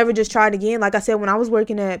 And I never just tried again. Like I said, when I was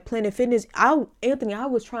working at Planet Fitness, I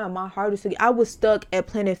was trying my hardest. I was stuck at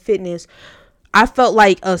Planet Fitness. I felt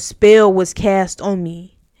like a spell was cast on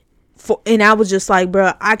me. And I was just like,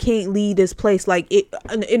 bro, I can't leave this place. Like it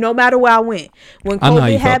no matter where I went. When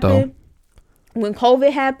COVID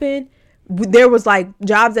happened, there was like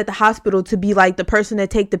jobs at the hospital to be like the person that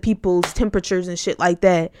take the people's temperatures and shit like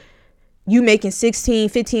that. You making $16,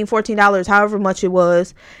 $15, $14, however much it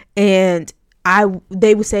was. And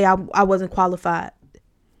they would say I wasn't qualified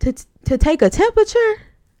to take a temperature.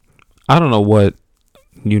 I don't know what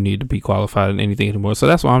you need to be qualified in anything anymore. So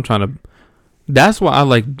that's why that's why I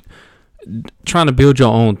like trying to build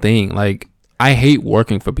your own thing. Like, I hate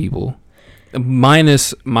working for people,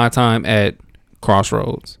 minus my time at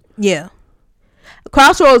Crossroads. Yeah.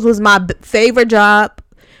 Crossroads was my favorite job.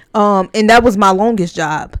 And that was my longest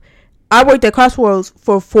job. I worked at Crossroads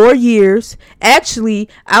for 4 years. Actually,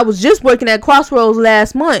 I was just working at Crossroads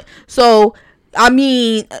last month. So, I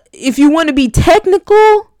mean, if you want to be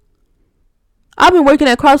technical, I've been working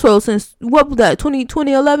at Crossroads since, what was that,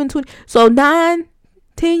 2011, so 9,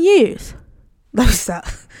 10 years. Let me stop.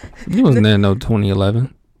 You wasn't there no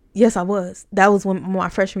 2011. Yes, I was. That was when my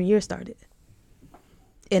freshman year started.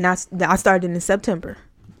 And I started in September.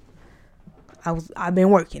 I've been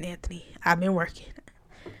working, Anthony. I've been working.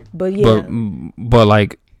 But yeah. But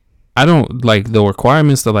like, I don't like the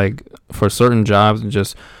requirements to like for certain jobs and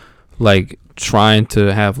just like trying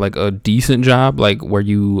to have like a decent job, like where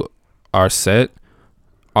you are set.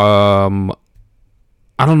 I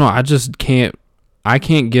don't know. I just can't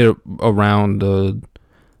get around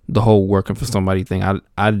the whole working for somebody thing.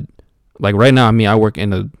 I like right now. I mean, I work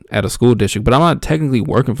at a school district, but I'm not technically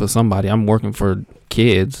working for somebody. I'm working for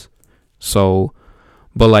kids. So,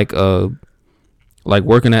 but like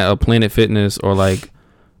working at a Planet Fitness or like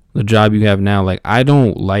the job you have now, like I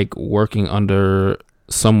don't like working under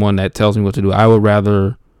someone that tells me what to do. I would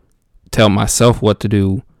rather tell myself what to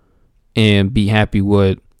do and be happy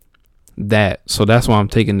with that. So that's why I'm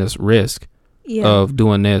taking this risk of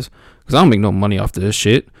doing this, because I don't make no money off of this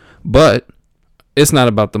shit. But it's not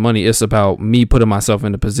about the money. It's about me putting myself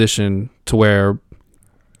in a position to where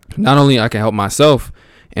not only I can help myself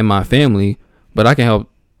and my family, but I can help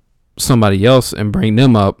somebody else and bring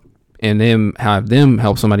them up, and then have them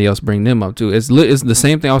help somebody else bring them up too. It's the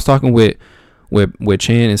same thing I was talking with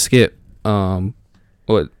Chan and Skip.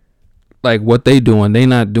 What they doing? They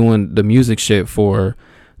not doing the music shit for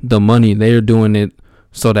the money. They're doing it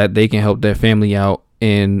so that they can help their family out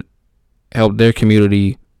and help their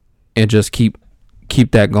community and just keep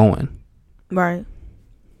that going. Right.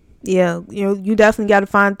 Yeah, you definitely got to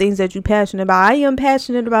find things that you're passionate about. I am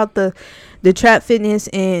passionate about the trap fitness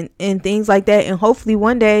and things like that, and hopefully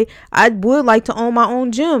one day I would like to own my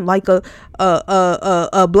own gym, like a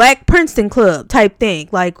Black Princeton club type thing.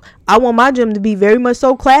 Like, I want my gym to be very much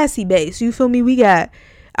so classy based. You feel me?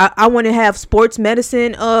 I want to have sports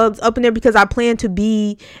medicine up in there, because I plan to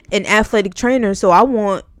be an athletic trainer. So I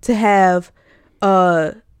want to have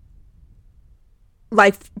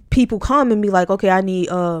like people come and be like, okay, I need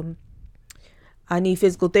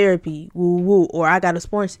physical therapy, woo woo, or I got a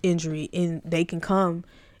sports injury, and they can come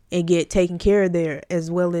and get taken care of there, as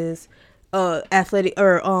well as athletic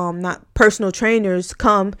or not personal trainers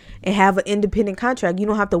come and have an independent contract. You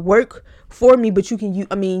don't have to work for me, but you can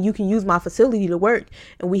use my facility to work,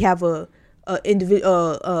 and we have a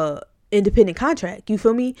independent contract. You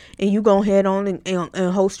feel me? And you go ahead on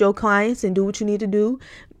and host your clients and do what you need to do,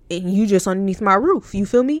 and you just underneath my roof. You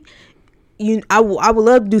feel me? I would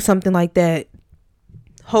love to do something like that,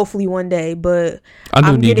 hopefully one day. But I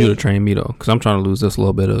do need you to train me though, because I'm trying to lose this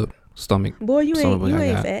little bit of stomach. Boy, you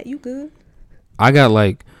ain't fat. You good? I got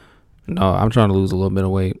I'm trying to lose a little bit of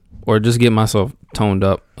weight, or just get myself toned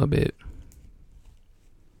up a bit.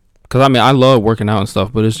 Because I mean, I love working out and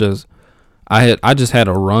stuff, but it's just I just had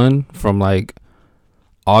a run from like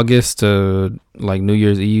August to like New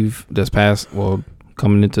Year's Eve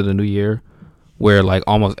coming into the new year, where like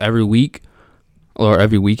almost every week or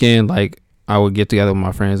every weekend, like I would get together with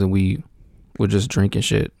my friends and we would just drink and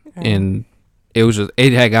shit. And it was just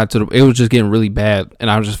getting really bad, and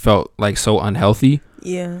I just felt like so unhealthy.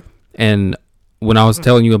 Yeah. And when I was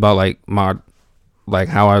telling you about like my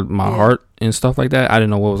heart and stuff like that, I didn't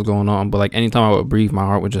know what was going on, but like anytime I would breathe, my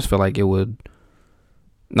heart would just feel like it would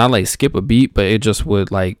not like skip a beat, but it just would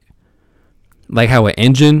like how an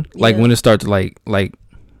engine, like when it starts to like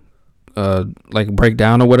break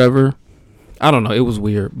down or whatever. I don't know. It was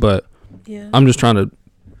weird, but I'm just trying to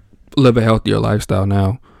live a healthier lifestyle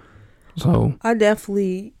now. So I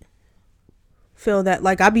definitely feel that.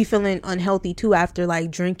 Like, I be feeling unhealthy too after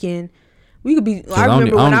like drinking. We could be. I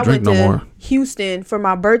remember when I went to Houston for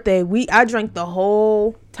my birthday. I drank the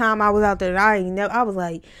whole time I was out there. I was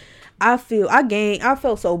like, I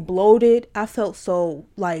felt so bloated. I felt so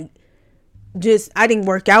like, I didn't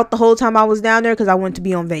work out the whole time I was down there, because I wanted to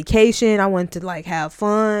be on vacation. I wanted to like have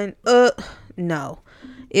fun. No,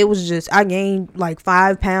 it was just, I gained like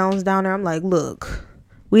 5 pounds down there. I'm like, look,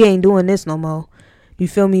 we ain't doing this no more. You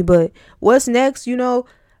feel me? But what's next?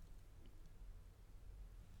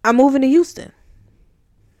 I'm moving to Houston,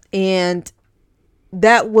 and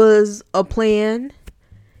that was a plan,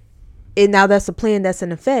 and now that's a plan that's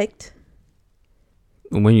in effect.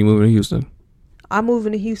 When you moving to Houston? I'm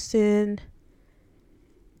moving to Houston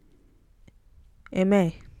in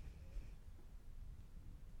May.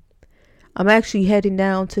 I'm actually heading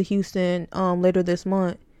down to Houston later this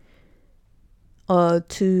month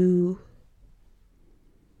to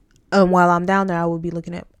while I'm down there, I will be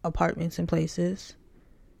looking at apartments and places.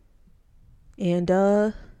 And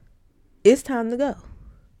it's time to go.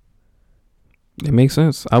 It makes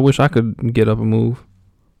sense. I wish I could get up and move,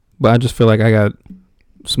 but I just feel like I got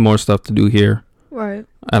some more stuff to do here. Right.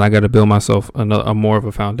 And I got to build myself a more of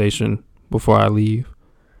a foundation before I leave.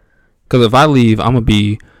 Because if I leave, I'm going to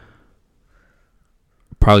be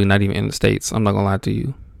probably not even in the States. I'm not going to lie to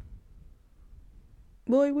you.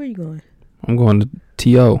 Boy, where you going? I'm going to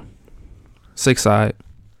T.O. 6th Side,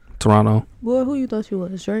 Toronto. Boy, who you thought you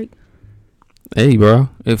was, Drake? Hey, bro.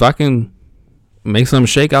 If I can make something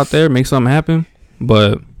shake out there, make something happen.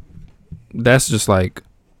 But that's just like,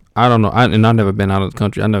 I don't know. I've never been out of the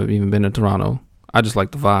country. I've never even been to Toronto. I just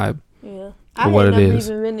like the vibe. Yeah. I had never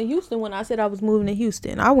even been to Houston when I said I was moving to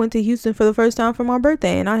Houston. I went to Houston for the first time for my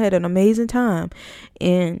birthday, and I had an amazing time.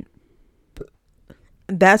 And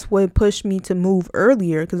that's what pushed me to move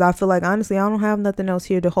earlier, because I feel like, honestly, I don't have nothing else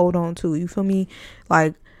here to hold on to. You feel me?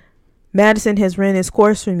 Like, Madison has ran its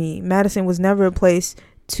course for me. Madison was never a place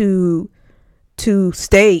to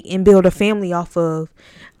stay and build a family off of.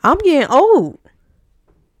 I'm getting old.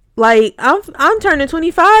 Like, I'm turning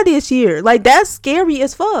 25 this year. Like, that's scary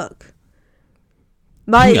as fuck.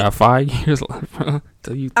 Like, you got 5 years left, bro.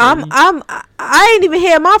 Till you 30. I ain't even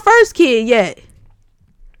had my first kid yet.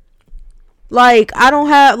 Like, I don't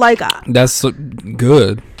have, like, that's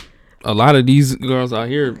good. A lot of these girls out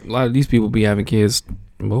here, a lot of these people be having kids.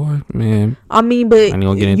 Boy, man. I mean, but I ain't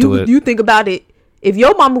gonna get into it. You think about it. If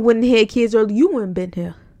your mama wouldn't have had kids early, you wouldn't have been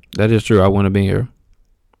here. That is true. I wouldn't have been here.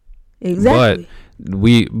 Exactly.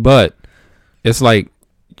 But it's like,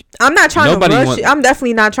 I'm not trying to rush it. I'm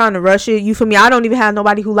definitely not trying to rush it. You feel me? I don't even have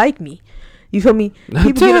nobody who like me. You feel me?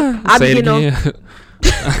 People I be getting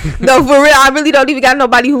no, for real. I really don't even got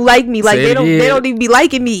nobody who like me. Like, they don't even be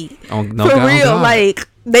liking me. For real. God. Like,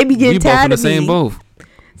 they be getting tired of me. We both in the same boat.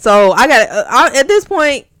 So I got at this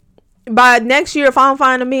point, by next year, if I don't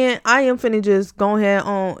find a man, I am finna just go ahead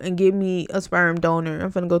on and give me a sperm donor.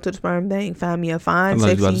 I'm finna go to the sperm bank, find me a fine, sexy.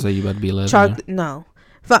 I was about to say you about to be a lesbian. No.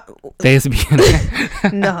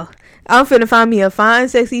 No. I'm finna find me a fine,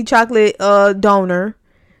 sexy chocolate donor.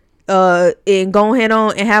 And go ahead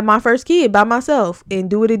on and have my first kid by myself and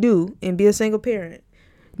do what it do and be a single parent,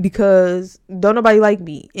 because don't nobody like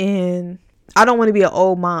me, and I don't want to be an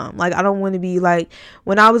old mom. Like, I don't want to be like,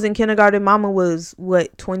 when I was in kindergarten, mama was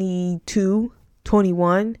 22,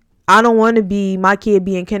 21. I don't want to be my kid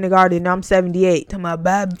be in kindergarten and I'm 78. Tell my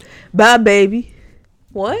bye baby.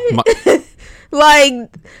 What? Like,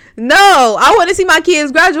 no, I want to see my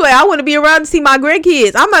kids graduate. I want to be around to see my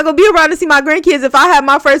grandkids. I'm not going to be around to see my grandkids if I have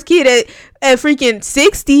my first kid at freaking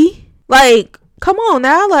 60. Like, come on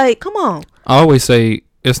now. Like, come on. I always say,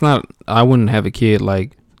 I wouldn't have a kid,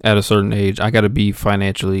 like, at a certain age. I got to be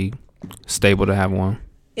financially stable to have one.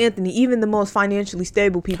 Anthony, even the most financially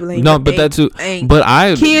stable people ain't. No, but that too.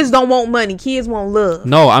 But kids don't want money. Kids want love.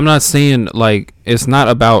 No, I'm not saying, like, it's not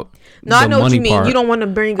about. No, I know what you mean. Part. You don't want to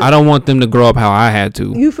bring. I don't want them to grow up how I had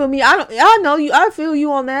to. You feel me? I know you. I feel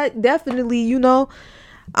you on that. Definitely. You know,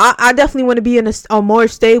 I definitely want to be in a more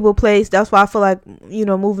stable place. That's why I feel like, you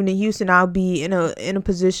know, moving to Houston, I'll be in a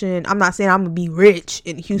position. I'm not saying I'm gonna be rich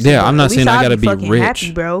in Houston. Yeah, I'm not saying I gotta be rich,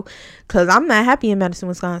 happy, bro. Because I'm not happy in Madison,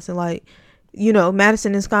 Wisconsin. Like, you know,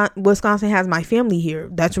 Madison, Wisconsin has my family here.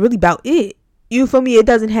 That's really about it. You feel me? It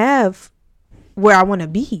doesn't have where I want to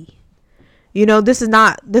be. You know, this is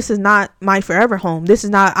not my forever home. This is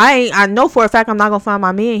not, I know for a fact I'm not going to find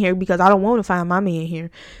my man here because I don't want to find my man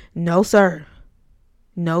here. No, sir.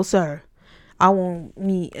 No, sir. I want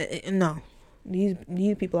me, no. These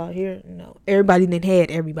people out here, no. Everybody done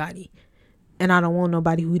had everybody. And I don't want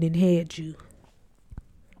nobody who didn't had you.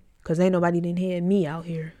 Because ain't nobody done had me out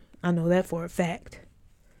here. I know that for a fact.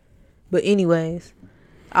 But anyways,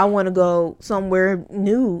 I want to go somewhere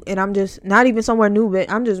new, and I'm just not even somewhere new, but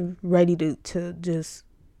I'm just ready to just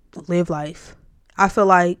live life. I feel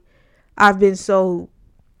like I've been so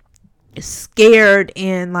scared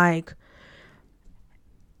and like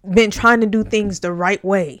been trying to do things the right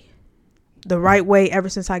way ever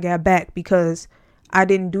since I got back, because I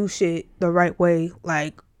didn't do shit the right way.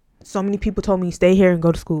 Like, so many people told me, stay here and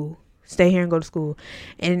go to school. Stay here and go to school.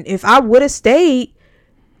 And if I would have stayed,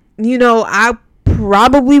 you know, I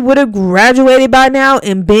probably would have graduated by now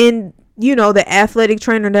and been, you know, the athletic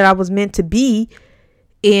trainer that I was meant to be.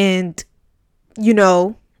 and, you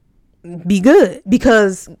know, be good.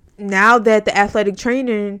 Because now that the athletic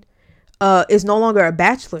training is no longer a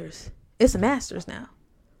bachelor's, it's a master's now.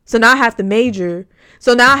 So now I have to major.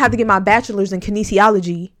 So now I have to get my bachelor's in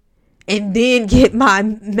kinesiology and then get my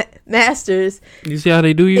master's. You see how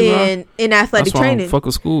they do you, in athletic training. I don't fuck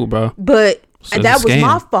with school, bro. But that was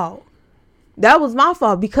my fault. That was my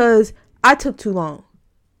fault because I took too long.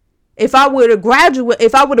 If I would have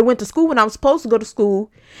went to school when I was supposed to go to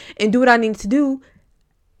school and do what I needed to do,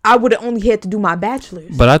 I would have only had to do my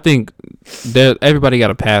bachelor's. But I think that everybody got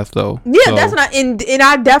a path, though. Yeah, so that's not. And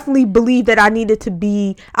I definitely believe that I needed to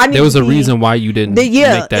be. There was a reason why you didn't make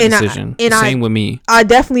that decision. Same with me. I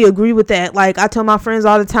definitely agree with that. Like, I tell my friends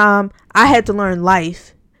all the time, I had to learn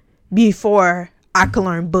life before I could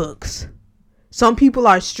learn books. Some people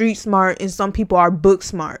are street smart and some people are book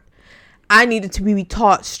smart. I needed to be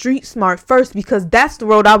taught street smart first because that's the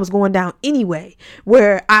road I was going down anyway,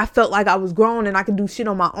 where I felt like I was grown and I could do shit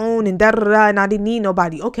on my own and da-da-da-da, and I didn't need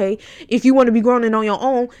nobody. Okay, if you want to be grown and on your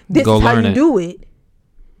own, this is how you do it.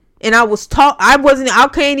 And I was taught, I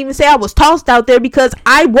can't even say I was tossed out there because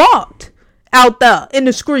I walked out there in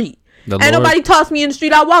the street. And nobody tossed me in the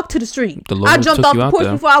street. I walked to the street. I jumped off the porch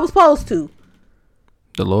before I was supposed to.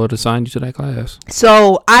 The Lord assigned you to that class.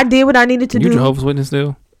 So I did what I needed to do. You Jehovah's Witness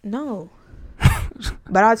still? No.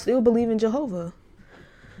 But I still believe in Jehovah.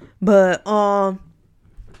 But I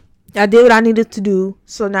did what I needed to do.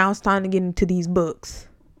 So now it's time to get into these books.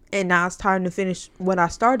 And now it's time to finish what I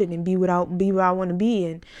started and be where I want to be.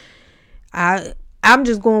 And I'm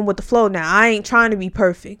just going with the flow now. I ain't trying to be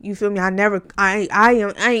perfect. You feel me? I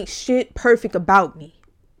ain't shit perfect about me.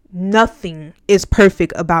 Nothing is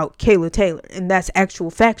perfect about Kayla Taylor. And that's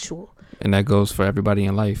actual factual. And that goes for everybody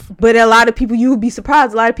in life. But a lot of people, you would be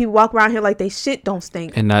surprised. A lot of people walk around here like they shit don't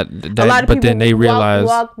stink. And a lot of but then they realize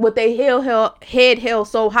walk with their head held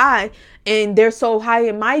so high, and they're so high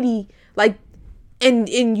and mighty. Like,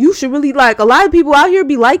 and you should really, like, a lot of people out here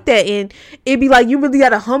be like that, and it be like you really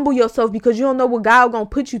gotta humble yourself because you don't know what God gonna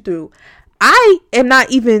put you through. I am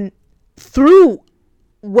not even through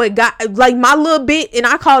what God, like, my little bit, and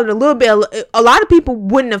I call it a little bit. A lot of people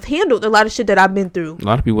wouldn't have handled a lot of shit that I've been through. A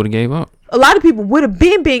lot of people would have gave up. A lot of people would have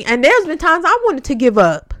been, and there's been times I wanted to give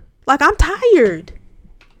up. Like, I'm tired.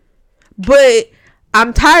 But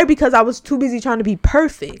I'm tired because I was too busy trying to be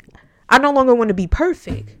perfect. I no longer want to be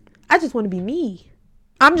perfect. I just want to be me.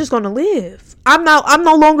 I'm just going to live. I'm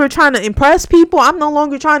no longer trying to impress people. I'm no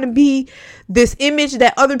longer trying to be this image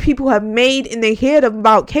that other people have made in their head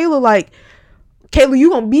about Kayla. Like, Kayla,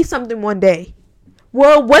 you going to be something one day.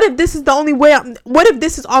 Well, what if this is the only way? What if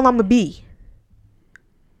this is all I'm going to be?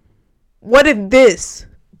 What if this?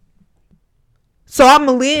 So I'm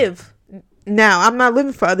going to live now. I'm not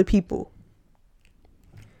living for other people.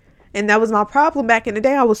 And that was my problem back in the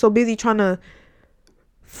day. I was so busy trying to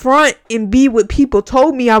front and be what people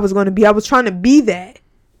told me I was going to be. I was trying to be that.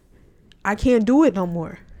 I can't do it no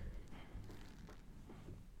more.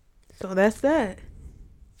 So that's that.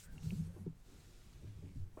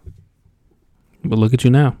 But look at you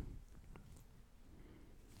now.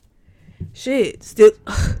 Shit, still,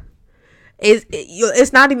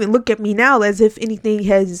 it's not even look at me now as if anything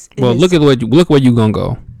has. Well, look where you gonna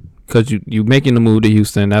go, because you making the move to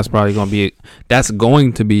Houston. That's probably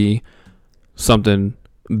going to be something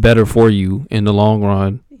better for you in the long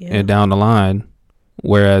run and down the line.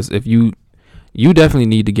 Whereas if you definitely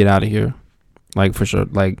need to get out of here, like, for sure.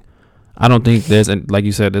 Like, I don't think like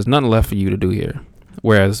you said, there's nothing left for you to do here.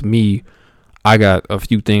 Whereas me, I got a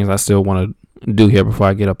few things I still want to do here before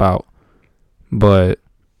I get up out. But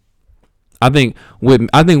I think with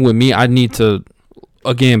me, I need to,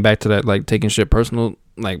 again, back to that, like, taking shit personally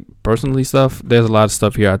stuff. There's a lot of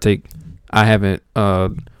stuff here I haven't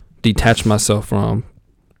detached myself from,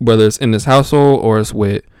 whether it's in this household or it's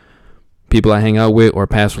with people I hang out with or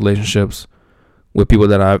past relationships with people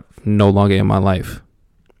that I no longer in my life.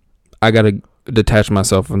 I gotta detach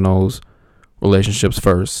myself from those relationships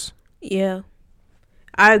first. Yeah,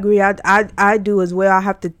 I agree. I do as well. I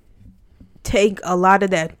have to take a lot of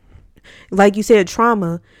that, like you said,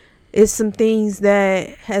 trauma. It's some things that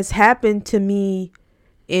has happened to me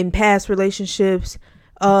in past relationships,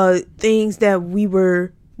 things that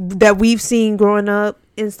we've seen growing up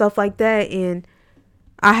and stuff like that, and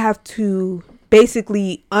I have to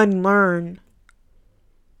basically unlearn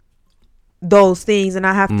those things, and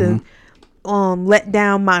I have to let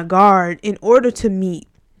down my guard in order to meet,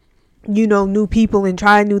 new people and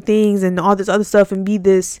try new things and all this other stuff and be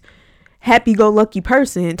this happy-go-lucky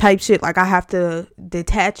person type shit. Like, I have to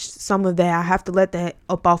detach some of that. I have to let that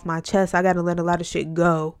up off my chest. I gotta let a lot of shit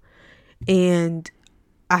go, and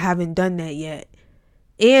I haven't done that yet.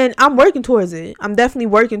 And I'm working towards it. I'm definitely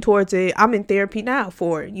working towards it. I'm in therapy now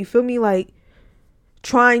for it. You feel me? Like,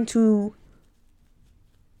 trying to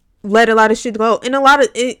let a lot of shit go. And a lot of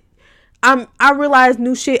it, I realize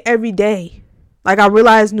new shit every day. Like, I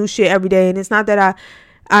realize new shit every day. And it's not that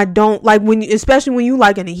I don't, like, when you, especially when you,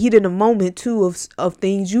 like, in the heat of the moment, too, of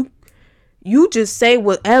things, you just say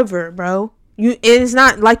whatever, bro. It's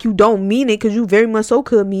not like you don't mean it, because you very much so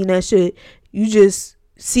could mean that shit. You just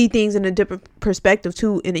see things in a different perspective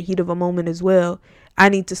too in the heat of a moment as well. I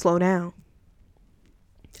need to slow down.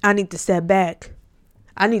 I need to step back.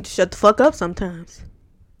 I need to shut the fuck up sometimes.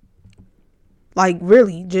 Like,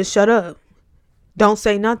 really, just shut up. Don't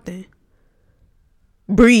say nothing.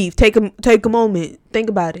 Breathe. Take a moment. Think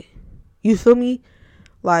about it. You feel me?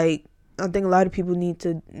 Like, I think a lot of people need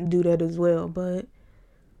to do that as well, but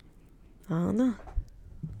I don't know.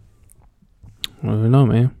 I don't know,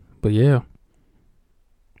 man. But yeah.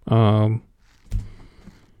 You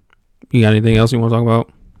got anything else you want to talk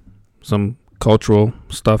about? Some cultural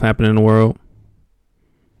stuff happening in the world?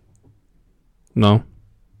 No?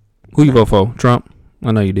 Who you vote for? Trump?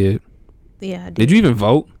 I know you did. Yeah, I did. Did you even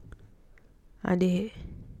vote? I did.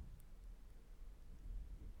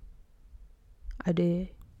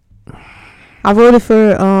 I voted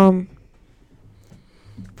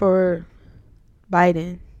for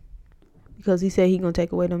Biden because he said he gonna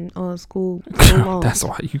take away them school loans. That's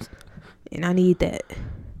why you. And I need that,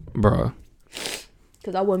 bruh.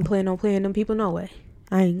 Cause I wasn't planning on paying them people no way.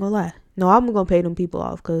 I ain't gonna lie. No, I'm gonna pay them people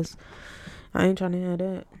off, cause I ain't trying to have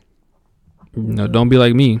that. No, don't be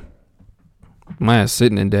like me. My ass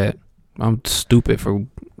sitting in debt. I'm stupid for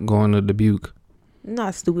going to Dubuque. I'm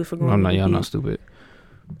not stupid for going. I'm not. Yeah, I'm not stupid.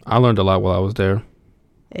 I learned a lot while I was there.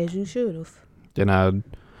 As you should have. Then I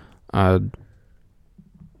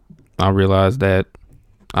realized that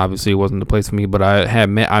obviously it wasn't the place for me, but I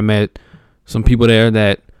met some people there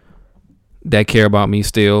that care about me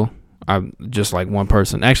still. I'm just like one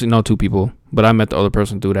person. Actually, no, two people. But I met the other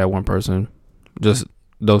person through that one person. Just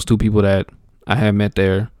those two people that I had met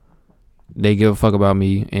there. They give a fuck about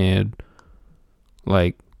me, and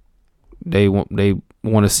like they want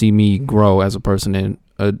to see me grow as a person and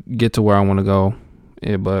get to where I want to go.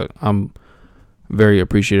 Yeah, but I'm very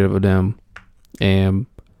appreciative of them, and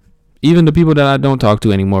even the people that I don't talk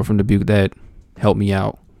to anymore from Dubuque that help me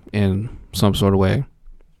out in some sort of way.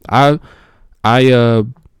 I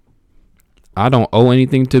don't owe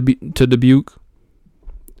anything to Dubuque.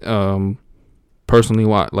 Personally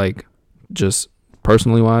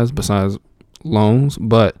wise, besides loans,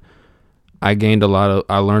 but I learned a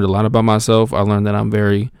lot about myself. I learned that I'm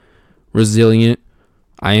very resilient.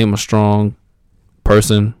 I am a strong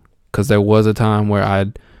person, because there was a time where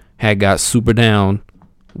I had got super down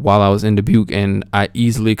while I was in Dubuque, and I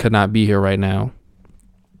easily could not be here right now.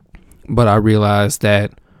 But I realized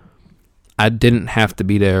that I didn't have to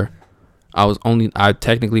be there. I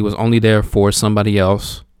technically was only there for somebody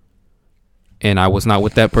else, and I was not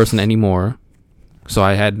with that person anymore. So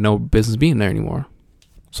I had no business being there anymore.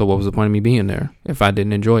 So what was the point of me being there if I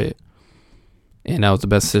didn't enjoy it? And that was the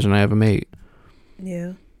best decision I ever made.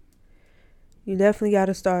 Yeah. You definitely got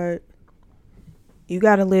to start. You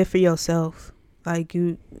got to live for yourself. Like,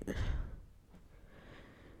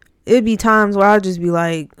 it'd be times where I'll just be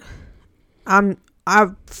like, I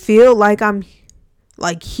feel like I'm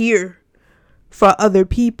like here for other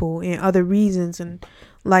people and other reasons, and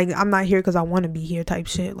like I'm not here because I want to be here type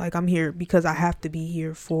shit. Like, I'm here because I have to be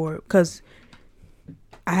here because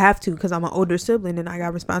I have to, because I'm an older sibling and I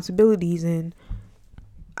got responsibilities and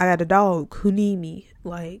I got a dog who need me.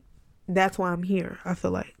 Like, that's why I'm here, I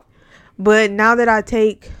feel like. But now that I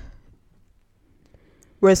take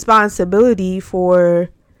responsibility for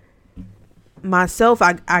myself,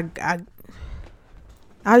 I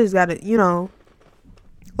just gotta,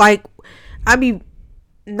 like, I be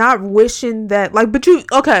not wishing that, like, but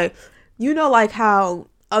like how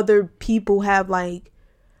other people have, like,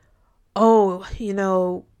 oh,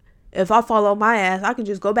 if I fall on my ass, I can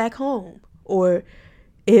just go back home. Or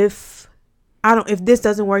if this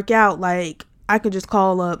doesn't work out, like, I could just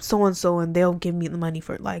call up so-and-so and they'll give me the money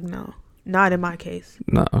for it. Like, no, not in my case.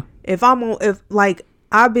 No. If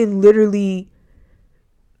I've been literally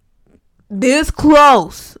this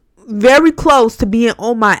close, very close to being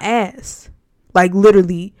on my ass, like,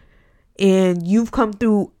 literally, and you've come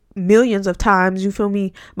through millions of times, you feel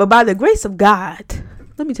me? But by the grace of God,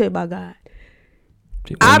 let me tell you about God.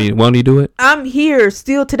 Won't he do it? I'm here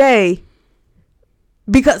still today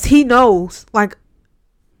because he knows, like,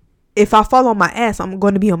 if I fall on my ass, I'm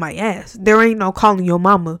going to be on my ass. There ain't no calling your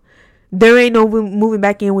mama. There ain't no moving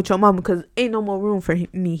back in with your mama, because ain't no more room for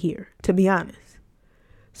me here, to be honest.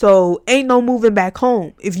 So ain't no moving back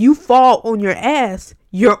home. If you fall on your ass,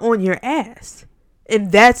 you're on your ass.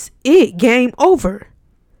 And that's it. Game over.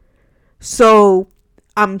 So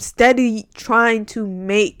I'm steady trying to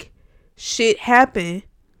make shit happen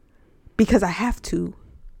because I have to.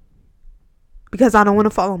 Because I don't want to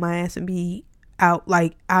fall on my ass and be out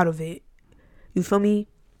of it. You feel me?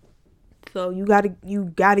 So you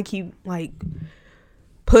gotta keep like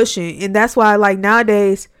pushing. And that's why like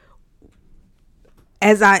nowadays,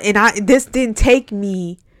 this didn't take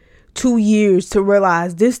me 2 years to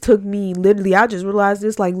realize. This took me literally, I just realized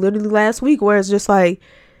this like literally last week, where it's just like,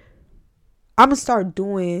 I'm gonna start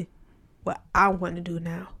doing what I want to do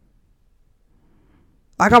now.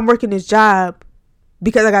 Like I'm working this job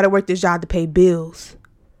because I gotta work this job to pay bills.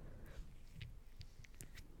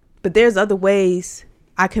 But there's other ways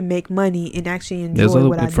I can make money and actually enjoy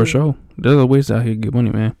what I do. For sure. There's other ways out here to get money,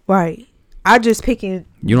 man. Right. I just picking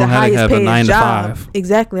you don't the have highest to have paying a 9 job. to 5.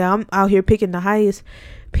 Exactly. I'm out here picking the highest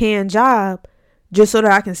paying job just so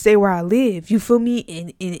that I can stay where I live. You feel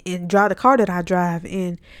me? And drive the car that I drive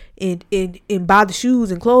and buy the shoes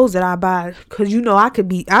and clothes that I buy. Cause you know I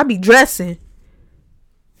be dressing.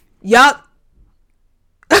 Y'all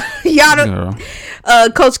don't,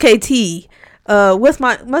 Coach KT. What's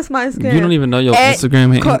my Instagram? You don't even know your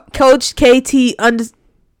Instagram handle. Coach KT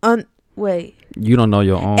wait. You don't know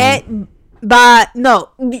your own.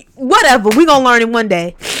 Whatever. We gonna learn it one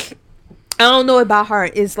day. I don't know it by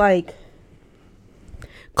heart. It's like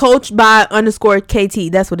Coach by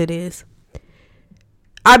 _KT. That's what it is.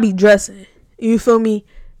 I be dressing. You feel me?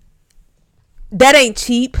 That ain't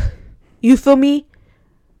cheap. You feel me?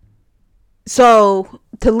 So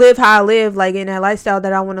to live how I live, like in that lifestyle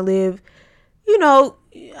that I want to live, you know,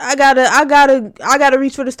 I gotta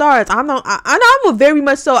reach for the stars. I'm a very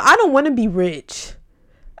much so. I don't want to be rich.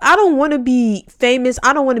 I don't want to be famous.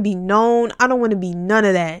 I don't want to be known. I don't want to be none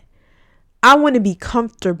of that. I want to be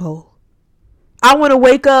comfortable. I want to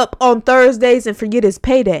wake up on Thursdays and forget it's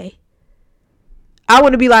payday. I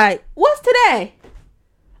want to be like, what's today?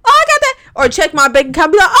 Oh, I got that. Or check my bank account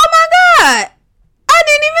and be like, oh my God, I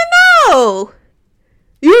didn't even know.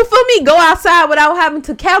 You feel me? Go outside without having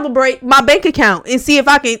to calibrate my bank account and see if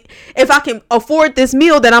I can afford this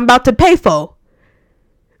meal that I'm about to pay for.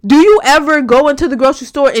 Do you ever go into the grocery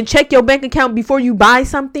store and check your bank account before you buy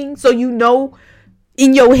something, so you know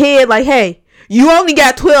in your head like, hey, you only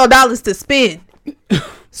got $12 to spend,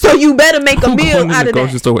 so you better make a meal out of that.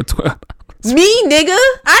 Grocery store with $12. Me, nigga,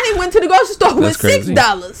 I didn't went to the grocery store with $6.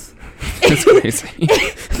 That's crazy.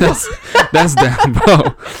 that's down,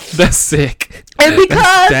 bro. That's sick. And because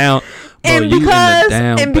that's down, bro, and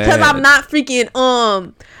because I'm not freaking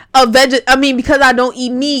because I don't eat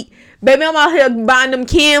meat, baby, I'm out here buying them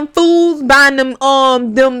canned foods, buying them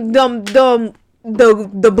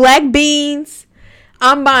the black beans.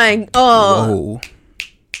 I'm buying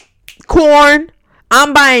corn.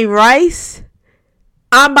 I'm buying rice.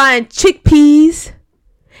 I'm buying chickpeas,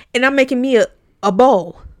 and I'm making me a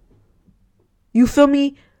bowl. You feel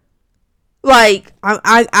me? Like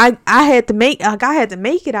I had to make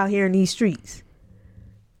it out here in these streets.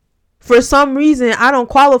 For some reason, I don't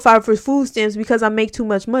qualify for food stamps because I make too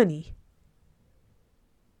much money.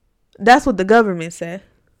 That's what the government said.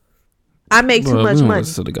 I make too much money.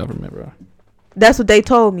 Listen to the government, bro. That's what they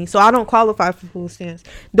told me. So I don't qualify for food stamps.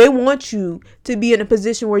 They want you to be in a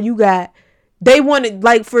position where they wanted,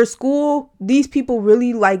 like, for school, these people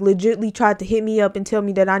really, like, legitimately tried to hit me up and tell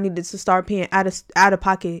me that I needed to start paying out of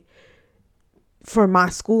pocket for my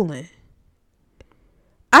schooling.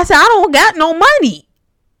 I said, I don't got no money.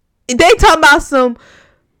 They talking about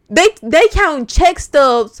they counting check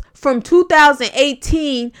stubs from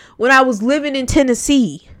 2018 when I was living in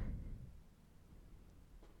Tennessee.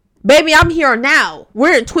 Baby, I'm here now.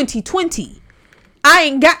 We're in 2020. I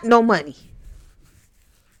ain't got no money.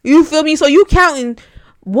 You feel me? So you counting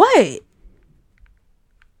what?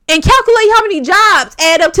 And calculate how many jobs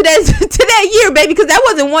add up to that year, baby. Because that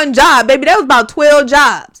wasn't one job, baby. That was about 12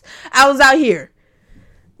 jobs. I was out here.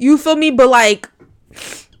 You feel me? But like,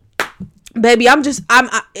 baby,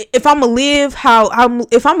 if I'm gonna live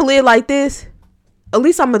like this, at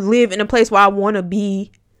least I'm gonna live in a place where I want to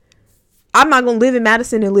be. I'm not gonna live in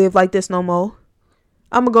Madison and live like this no more.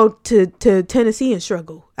 I'm gonna go to Tennessee and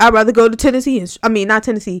struggle. I'd rather go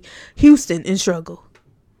to Houston and struggle.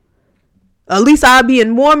 At least I'll be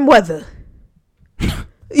in warm weather.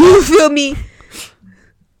 You feel me?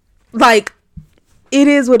 Like, it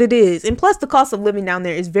is what it is. And plus the cost of living down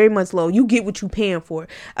there is very much low. You get what you paying for.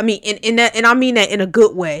 I mean, and I mean that in a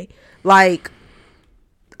good way. Like,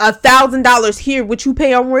 $1,000 here, what you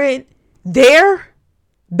pay on rent, there,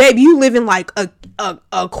 baby, you living like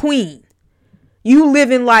a queen. You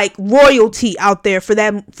living like royalty out there for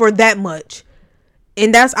that much.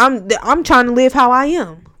 And I'm trying to live how I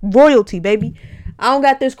am. Royalty, baby. I don't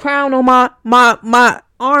got this crown on my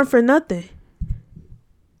arm for nothing.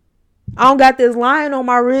 I don't got this lion on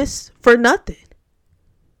my wrist for nothing.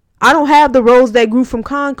 I don't have the rose that grew from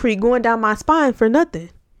concrete going down my spine for nothing.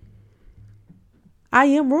 I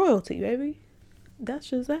am royalty, baby. That's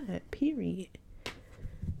just that. Period.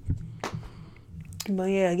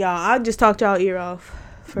 But yeah, y'all, I just talked y'all ear off.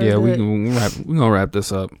 Yeah, we gonna wrap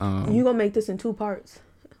this up. You gonna make this in 2 parts?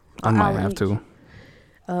 I might have to.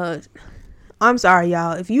 I'm sorry,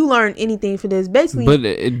 y'all. If you learned anything for this, basically. But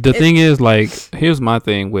the thing is, like, here's my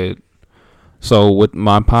thing with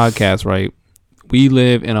my podcast, right? We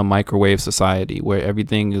live in a microwave society where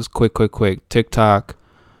everything is quick. TikTok,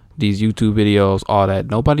 these YouTube videos, all that.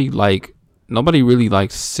 Nobody really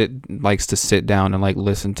likes to sit down and like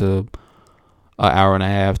listen to an hour and a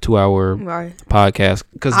half, 2 hour podcast,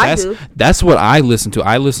 because that's what I listen to.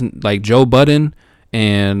 I listen like Joe Budden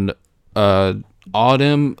and all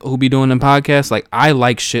them who be doing them podcasts. Like, I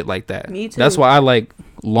like shit like that. Me too. That's why I like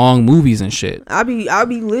long movies and shit. I'll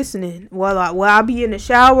be listening while I be in the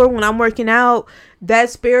shower, when I'm working out. That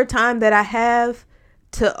spare time that I have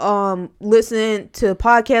to listen to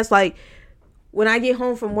podcasts, like when I get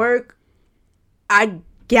home from work, I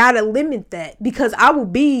gotta limit that, because I will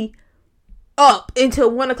be up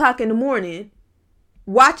until 1:00 in the morning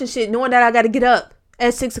watching shit, knowing that I gotta get up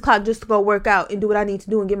at 6:00 just to go work out and do what I need to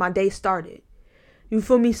do and get my day started. You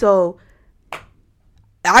feel me? So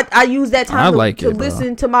I use that time to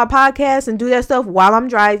listen to my podcast and do that stuff while I'm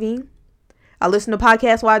driving. I listen to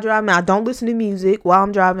podcasts while I drive. I don't listen to music while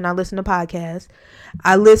I'm driving. I listen to podcasts.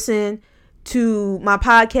 I listen to my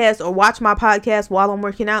podcast or watch my podcast while I'm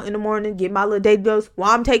working out in the morning, get my little day dose.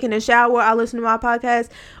 While I'm taking a shower, I listen to my podcast.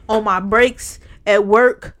 On my breaks at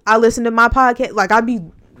work, I listen to my podcast. Like,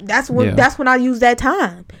 that's when I use that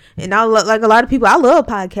time. And I like a lot of people, I love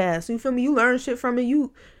podcasts. You feel me? You learn shit from it.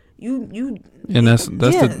 You and that's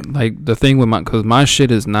the thing with because my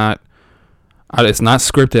shit is not, it's not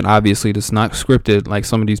scripted. Obviously, it's not scripted like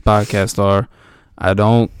some of these podcasts are.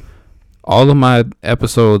 All of my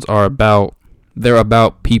episodes are about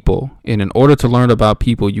people, and in order to learn about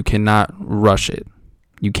people, you cannot rush it.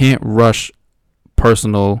 You can't rush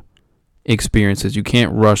personal experiences. You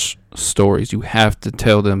can't rush stories. You have to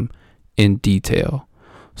tell them in detail.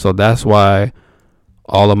 So that's why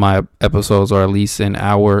all of my episodes are at least an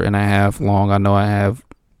hour and a half long. I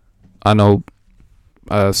know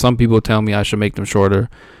some people tell me I should make them shorter.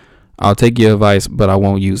 I'll take your advice, but I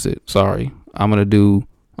won't use it. Sorry. I'm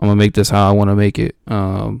gonna make this how I want to make it.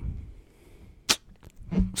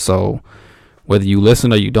 So whether you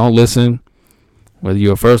listen or you don't listen, whether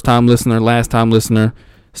you're a first time listener, last time listener,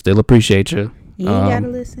 still appreciate you. You ain't gotta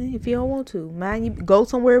listen if you don't want to. Man, you go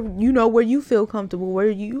somewhere where you feel comfortable, where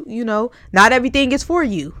you know not everything is for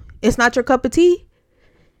you. It's not your cup of tea.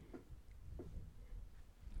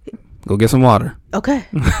 Go get some water. Okay.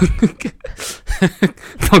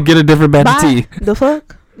 Go get a different batch of tea. The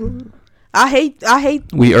fuck? I hate.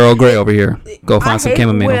 We Earl Grey over here. Go find some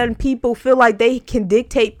chamomile. When people feel like they can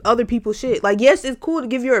dictate other people's shit. Like, yes, it's cool to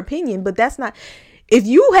give your opinion, but that's not. If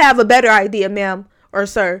you have a better idea, ma'am or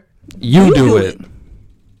sir, you do it.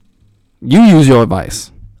 You use your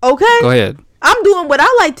advice. Okay. Go ahead. I'm doing what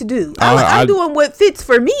I like to do. I'm doing what fits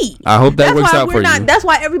for me. I hope that works out for you. That's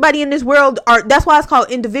why everybody in this world that's why it's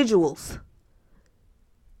called individuals.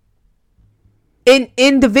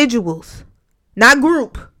 Individuals. Not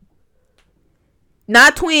group.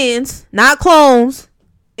 Not twins. Not clones.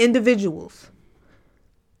 Individuals.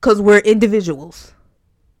 Because we're individuals.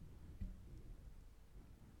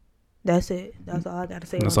 That's it. That's all I got to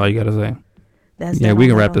say. That's all you got to say. We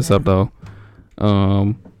can wrap this up, though.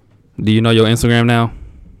 Do you know your Instagram now?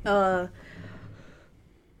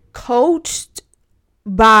 Coached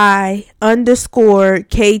by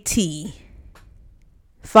 _KT.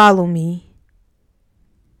 Follow me.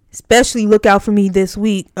 Especially look out for me this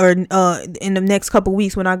week or in the next couple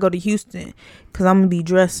weeks when I go to Houston, because I'm going to be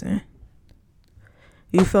dressing.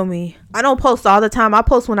 You feel me? I don't post all the time. I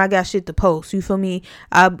post when I got shit to post. You feel me?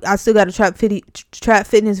 I still got a trap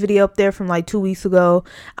fitness video up there from like 2 weeks ago.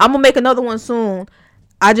 I'm going to make another one soon.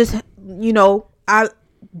 I just,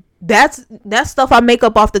 that's stuff I make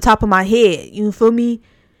up off the top of my head. You feel me?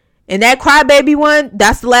 And that crybaby one,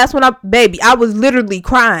 that's the last one I was literally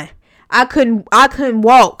crying. I couldn't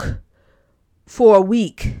walk for a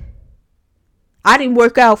week. I didn't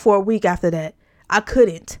work out for a week after that. I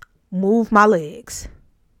couldn't move my legs.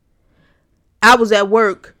 I was at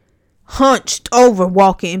work, hunched over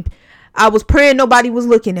walking. I was praying nobody was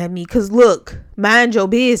looking at me. Because look, mind your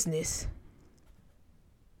business.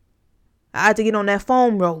 I had to get on that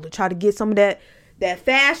foam roller, try to get some of that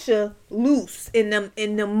fascia loose in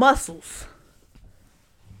them muscles.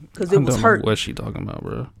 Because it was hurt. What she talking about,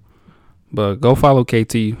 bro? But go follow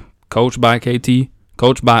KT, Coach by KT,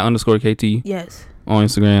 Coach by _KT. Yes. On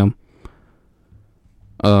Instagram.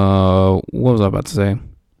 What was I about to say?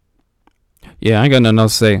 Yeah, I ain't got nothing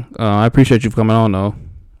else to say. I appreciate you for coming on, though.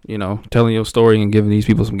 You know, telling your story and giving these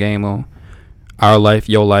people some game on our life,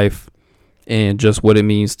 your life, and just what it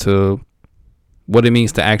means to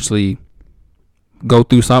actually go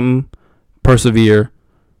through something, persevere,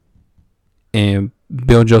 and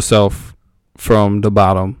build yourself from the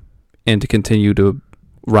bottom, and to continue to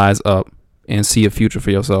rise up and see a future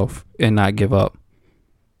for yourself and not give up.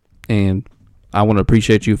 And I want to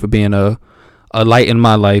appreciate you for being a light in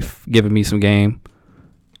my life, giving me some game,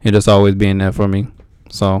 and just always being there for me.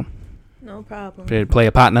 So, no problem. Play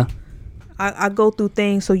a partner. I go through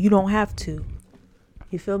things so you don't have to.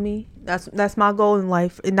 You feel me? That's my goal in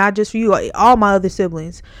life, and not just for you. All my other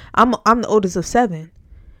siblings. I'm the oldest of 7.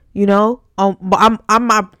 You know, I'm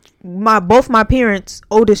both my parents'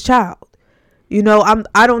 oldest child. You know,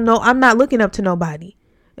 I don't know. I'm not looking up to nobody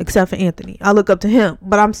except for Anthony. I look up to him,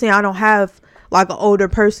 but I'm saying I don't have like an older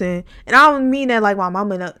person, and I don't mean that like my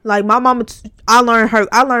mama. Like my mama, I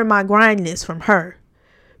learned my grindness from her.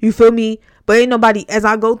 You feel me? But ain't nobody, as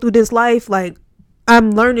I go through this life, like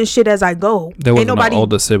I'm learning shit as I go. There wasn't no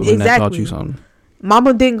older sibling that taught you something.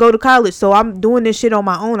 Mama didn't go to college, so I'm doing this shit on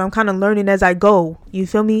my own. I'm kind of learning as I go. You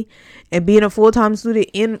feel me? And being a full-time student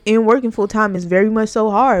and working full-time is very much so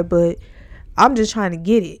hard, but I'm just trying to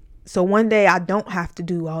get it. So one day I don't have to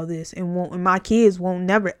do all this, and my kids won't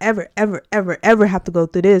never, ever, ever, ever, ever have to go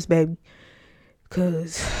through this, baby.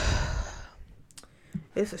 Because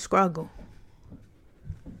it's a struggle.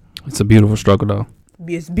 It's a beautiful struggle, though.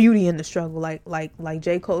 It's beauty in the struggle. Like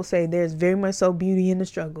J. Cole say, there's very much so beauty in the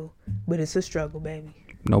struggle, but it's a struggle, baby.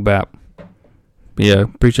 No bap. But yeah,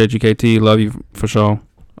 appreciate you, KT. Love you for sure.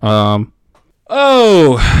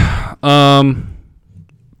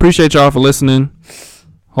 Appreciate y'all for listening.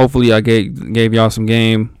 Hopefully I gave y'all some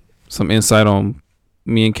game, some insight on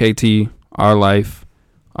me and KT, our life.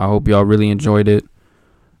 I hope y'all really enjoyed it.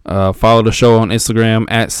 Follow the show on Instagram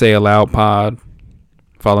at Say Aloud Pod.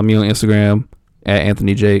 Follow me on Instagram at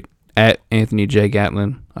Anthony J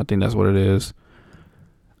Gatlin. I think that's what it is.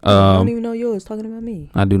 I don't even know yours. Talking about me.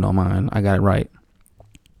 I do know mine. I got it right.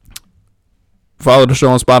 Follow the show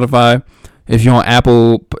on Spotify. If you're on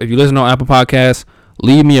Apple, if you listen on Apple Podcasts,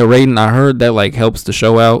 leave me a rating. I heard that like helps the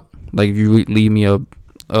show out. Like if you leave me a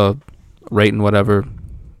rating, whatever,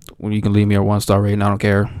 you can leave me a 1-star rating. I don't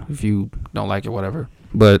care if you don't like it, whatever.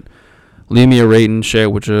 But leave me a rating. Share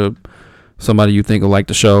it with somebody you think will like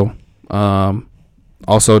the show.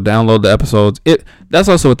 Also download the episodes. That's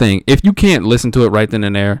also a thing. If you can't listen to it right then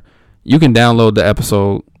and there, you can download the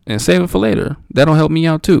episode and save it for later. That'll help me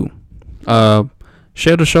out too.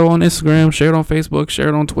 Share the show on Instagram, share it on Facebook, share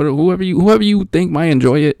it on Twitter. Whoever you think might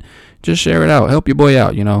enjoy it, just share it out. Help your boy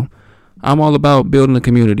out, you know. I'm all about building a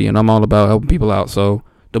community, and I'm all about helping people out. So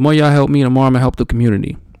the more y'all help me, the more I'm gonna help the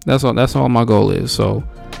community. That's all my goal is. So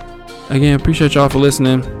again, appreciate y'all for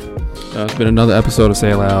listening. It's been another episode of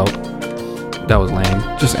Say It Loud. That was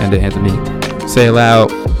lame. Just end it, Anthony. Say it loud,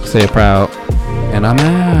 say it proud, and I'm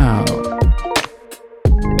out.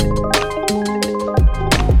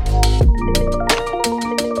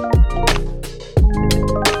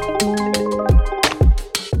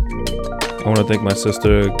 I want to thank my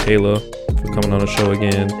sister Kayla for coming on the show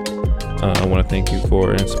again. I want to thank you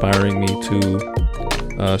for inspiring me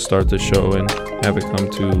to start the show and have it come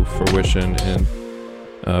to fruition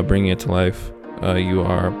and bringing it to life. You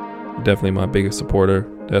are definitely my biggest supporter,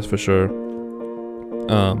 that's for sure.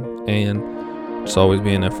 And just always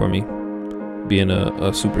being there for me, being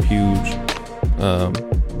a super huge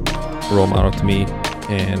role model to me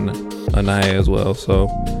and Anaya as well. So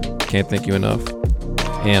can't thank you enough.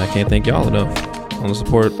 And I can't thank y'all enough on the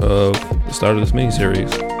support of the start of this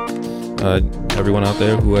mini-series. Everyone out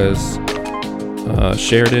there who has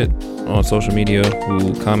shared it on social media,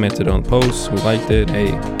 who commented on the posts, who liked it,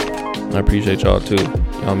 hey, I appreciate y'all too.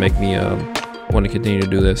 Y'all make me want to continue to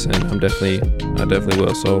do this, and I definitely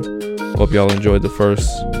will. So hope y'all enjoyed the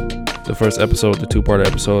first episode, the 2-part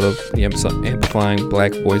episode of the Amplifying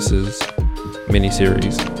Black Voices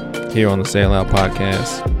mini-series here on the Say It Loud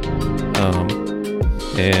podcast.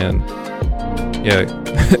 And yeah,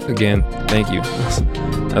 again, thank you.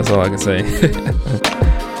 That's all I can say.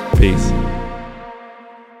 Peace.